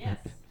week. Yes.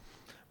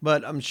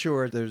 But I'm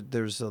sure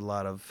there's a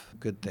lot of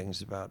good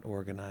things about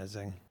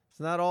organizing. It's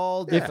not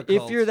all If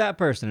difficult. you're that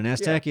person, and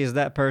Azteki is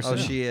that person, Oh,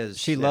 she is.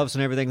 She Yeah. loves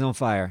when everything's on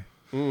fire.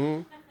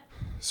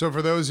 So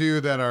for those of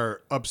you that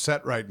are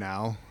upset right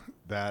now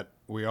that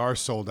we are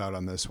sold out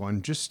on this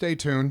one, just stay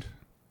tuned.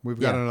 We've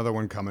got Yeah. another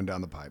one coming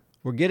down the pipe.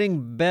 We're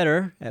getting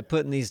better at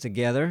putting these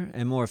together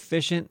and more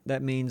efficient.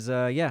 That means,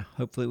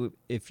 hopefully,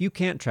 if you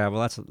can't travel,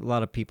 that's a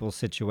lot of people's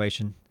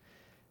situation.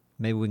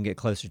 Maybe we can get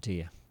closer to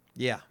you.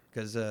 Yeah,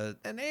 because an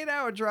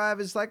 8-hour drive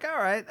is like, all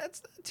right,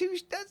 that's not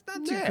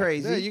too Yeah,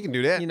 crazy. yeah, you can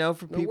do that. You know,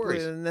 for No people,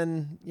 worries. and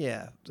then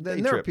then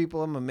day there are trip.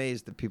 people. I'm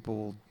amazed that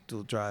people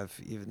will drive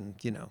even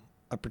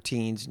upper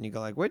teens, and you go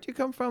like, where'd you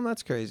come from?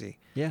 That's crazy.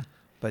 Yeah.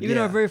 But Even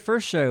yeah. our very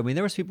first show, I mean,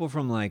 there was people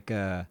from like,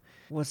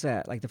 what's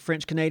that? Like the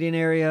French Canadian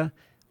area.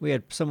 We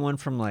had someone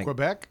from like,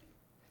 Quebec?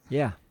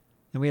 yeah.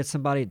 And we had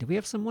somebody, did we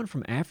have someone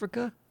from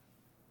Africa?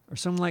 Or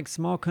some like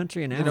small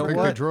country in I Africa? don't think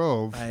what? they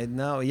drove. I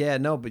know, yeah,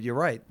 no, but you're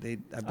right. I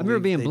remember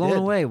being blown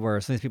away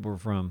where some of these people were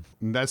from.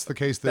 And that's the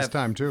case this That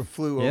time too.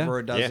 Flew Yeah. over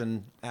a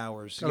dozen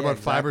hours. Got Yeah, about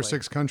 5 or exactly.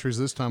 6 countries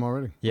this time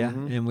already. Yeah.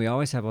 And we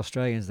always have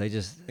Australians. They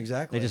just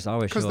Exactly. They just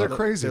always Because show they're up.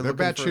 crazy. They're looking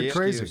for batshit an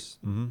crazy. excuse.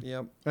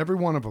 Yep. Every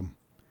one of them.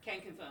 Can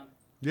confirm.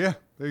 Yeah,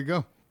 there you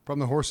go. From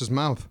the horse's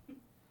mouth.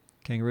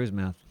 Kangaroo's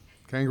mouth.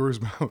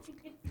 Kangaroo's mouth.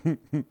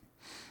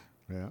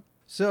 Yeah.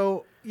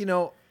 So,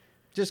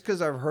 just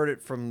because I've heard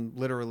it from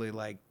literally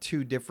like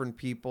 2 different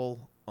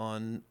people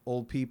on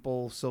Old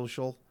People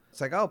Social,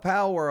 it's like, oh,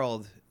 Pal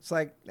World. It's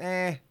like,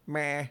 meh,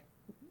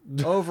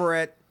 over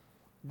it,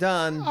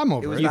 done. I'm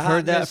over was it. the You've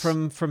heard that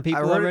hotness. from people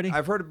I heard already?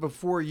 I've heard it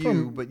before you,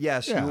 From- but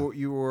yes, yeah.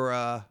 you were.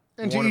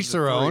 And to one of each the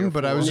their 3 or own,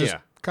 but I 4. was just Yeah.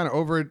 kind of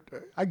over it.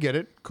 I get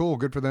it. Cool,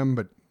 good for them,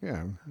 but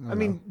yeah. I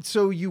mean,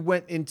 so you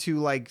went into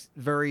like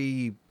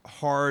very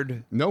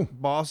hard No.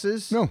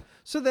 bosses. No.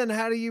 So then,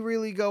 how do you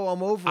really go?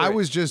 I'm over. I it?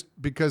 was just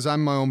because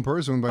I'm my own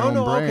person with my Oh own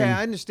no, brain. okay,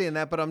 I understand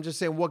that, but I'm just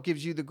saying, what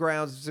gives you the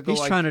grounds to go? He's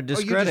like, trying to oh,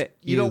 discredit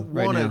you you don't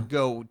right want to now.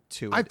 go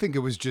to it. I think it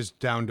was just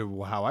down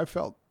to how I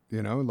felt.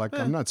 Like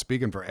I'm not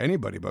speaking for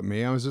anybody but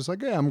me. I was just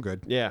like, yeah, I'm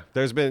good. Yeah,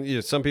 there's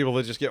been some people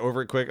that just get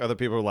over it quick. Other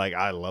people are like,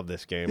 I love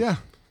this game. Yeah.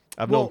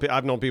 I've Well-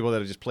 known people that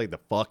have just played the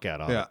fuck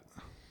out of Yeah. it.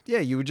 Yeah,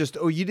 you would just.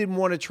 Oh, you didn't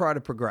want to try to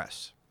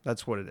progress.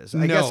 That's what it is.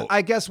 No.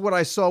 I guess what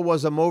I saw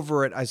was I'm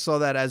over it. I saw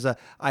that as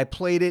I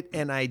played it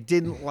and I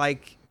didn't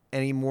like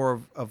any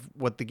more of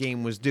what the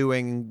game was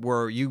doing.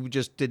 Where you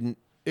just didn't.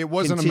 It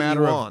wasn't a continue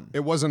matter of on.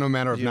 it wasn't a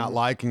matter of You- not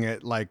liking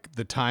it. Like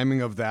the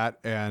timing of that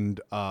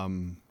and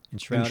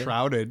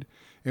Enshrouded.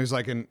 It was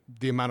like in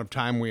the amount of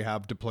time we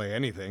have to play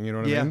anything. You know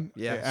what Yeah, I mean?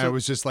 yeah. And So- it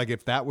was just like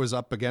if that was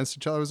up against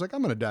each other, I was like,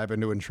 I'm going to dive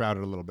into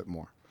Enshrouded a little bit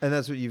more. And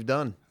that's what you've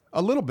done.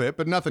 A little bit,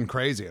 but nothing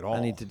crazy at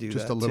all. need to do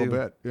just that a little too.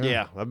 bit.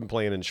 Yeah, I've been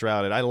playing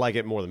Enshrouded. I like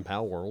it more than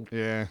Pal World.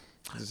 Yeah.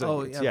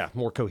 It's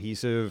more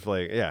cohesive.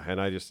 Like, and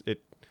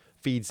it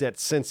feeds that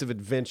sense of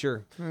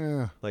adventure.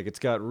 Yeah. Like, it's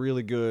got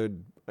really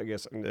good, I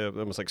guess,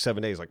 almost like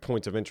 7 days, like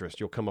points of interest.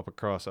 You'll come up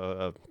across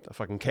a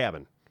fucking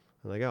cabin.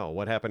 Like, oh,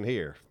 what happened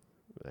here?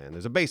 And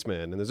there's a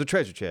basement, and there's a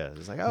treasure chest.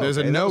 It's like, oh, There's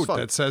okay, a that was note fun.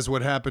 that says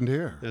what happened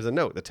here. There's a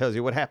note that tells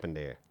you what happened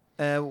there.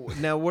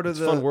 Now, what are It's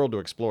a fun world to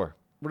explore.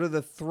 What are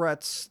the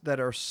threats that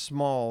are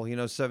small?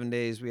 7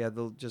 days, we had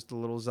just the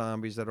little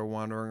zombies that are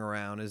wandering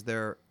around. Is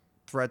there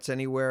threats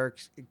anywhere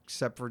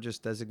except for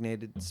just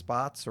designated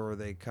spots, or are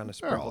they kind of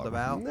sprinkled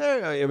about?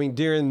 I mean,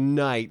 during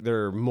night,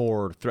 there are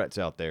more threats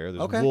out there.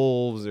 There's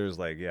wolves. There's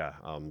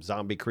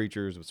zombie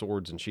creatures with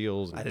swords and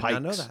shields and I did pikes.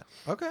 not know that.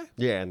 Okay.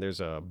 Yeah, and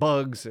there's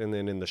bugs, and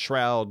then in the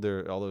shroud,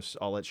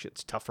 all that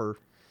shit's tougher.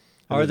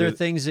 Are there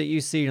things that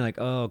you see and you're like,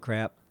 oh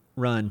crap,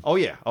 run? Oh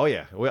yeah.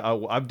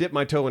 I've dipped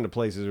my toe into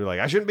places where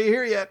I shouldn't be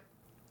here yet.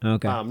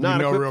 Okay. I'm not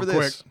You know equipped real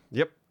for this.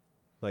 Yep.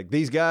 Like,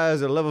 these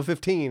guys are level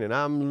 15 and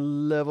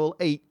I'm level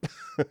 8.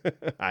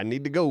 I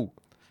need to go.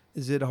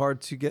 Is it hard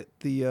to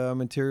get the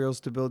materials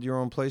to build your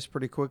own place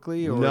pretty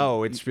quickly? Or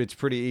No, it's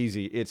pretty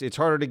easy. It's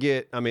harder to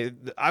get. I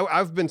mean,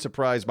 I've been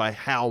surprised by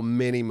how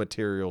many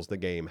materials the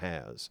game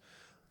has.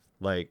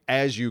 Like,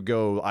 as you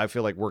go, I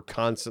feel like we're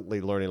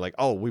constantly learning, like,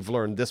 oh, we've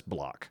learned this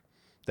block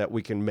that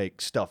we can make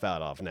stuff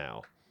out of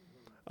now.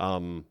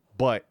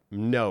 But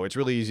no, it's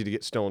really easy to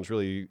get stones,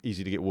 really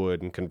easy to get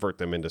wood and convert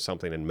them into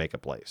something and make a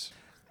place.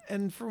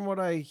 And from what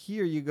I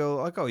hear, you go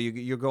like,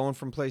 you're going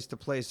from place to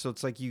place. So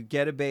it's like you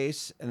get a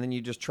base and then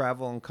you just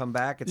travel and come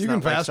back. It's You not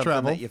can like fast something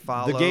travel. that you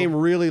follow. The game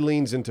really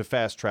leans into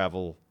fast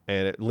travel,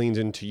 and it leans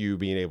into you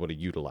being able to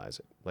utilize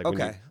it.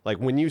 Like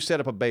when you set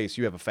up a base,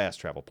 you have a fast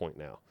travel point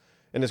now.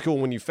 And it's cool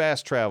when you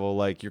fast travel,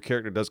 like your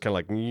character does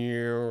kind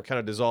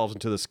of dissolves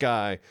into the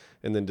sky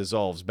and then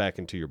dissolves back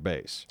into your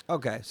base.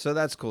 Okay, so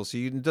that's cool. So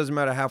it doesn't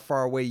matter how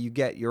far away you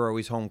get, you're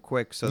always home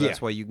quick. So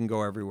that's why you can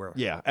go everywhere.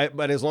 Yeah,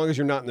 but as long as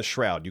you're not in the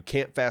shroud, you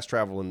can't fast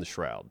travel in the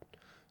shroud.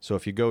 So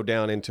if you go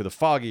down into the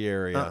foggy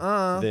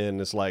area, then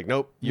it's like,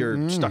 nope,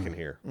 you're stuck in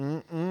here.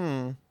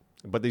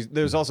 But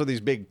there's also these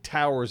big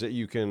towers that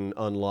you can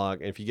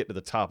unlock, and if you get to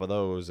the top of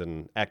those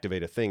and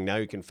activate a thing, now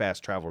you can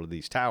fast travel to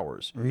these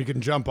towers. And you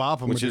can jump off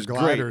them Which with is your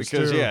great gliders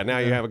because, too. now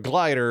you have a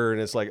glider, and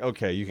it's like,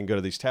 okay, you can go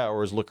to these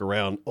towers, look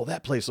around. Oh,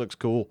 that place looks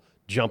cool.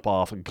 Jump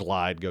off,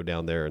 glide, go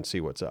down there, and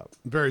see what's up.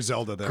 Very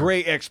Zelda there.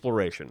 Great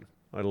exploration.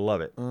 I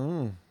love it.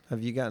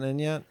 Have you gotten in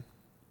yet?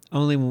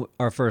 Only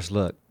our first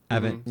look. I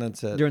haven't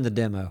That's it. during the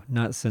demo,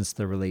 not since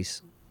the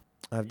release.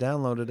 I've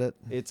downloaded it.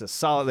 It's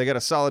they got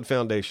a solid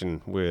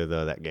foundation with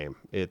that game.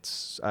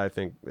 I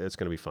think it's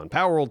going to be fun.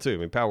 Power World too. I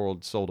mean, Power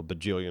World sold a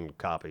bajillion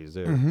copies.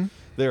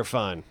 They're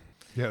fine.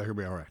 Yeah, they're gonna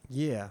be all right.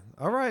 Yeah.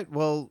 All right.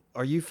 Well,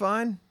 are you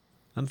fine?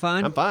 I'm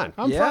fine. I'm fine.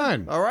 I'm Yeah?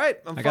 fine. All right.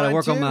 I got to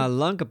work on my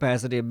lung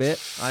capacity a bit.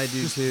 I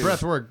do too.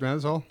 Breath work, man.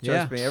 That's all.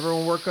 Trust me.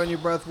 Everyone work on your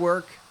breath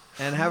work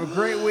and have a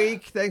great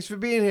week. Thanks for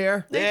being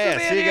here. Yeah,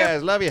 see you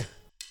guys. Love you.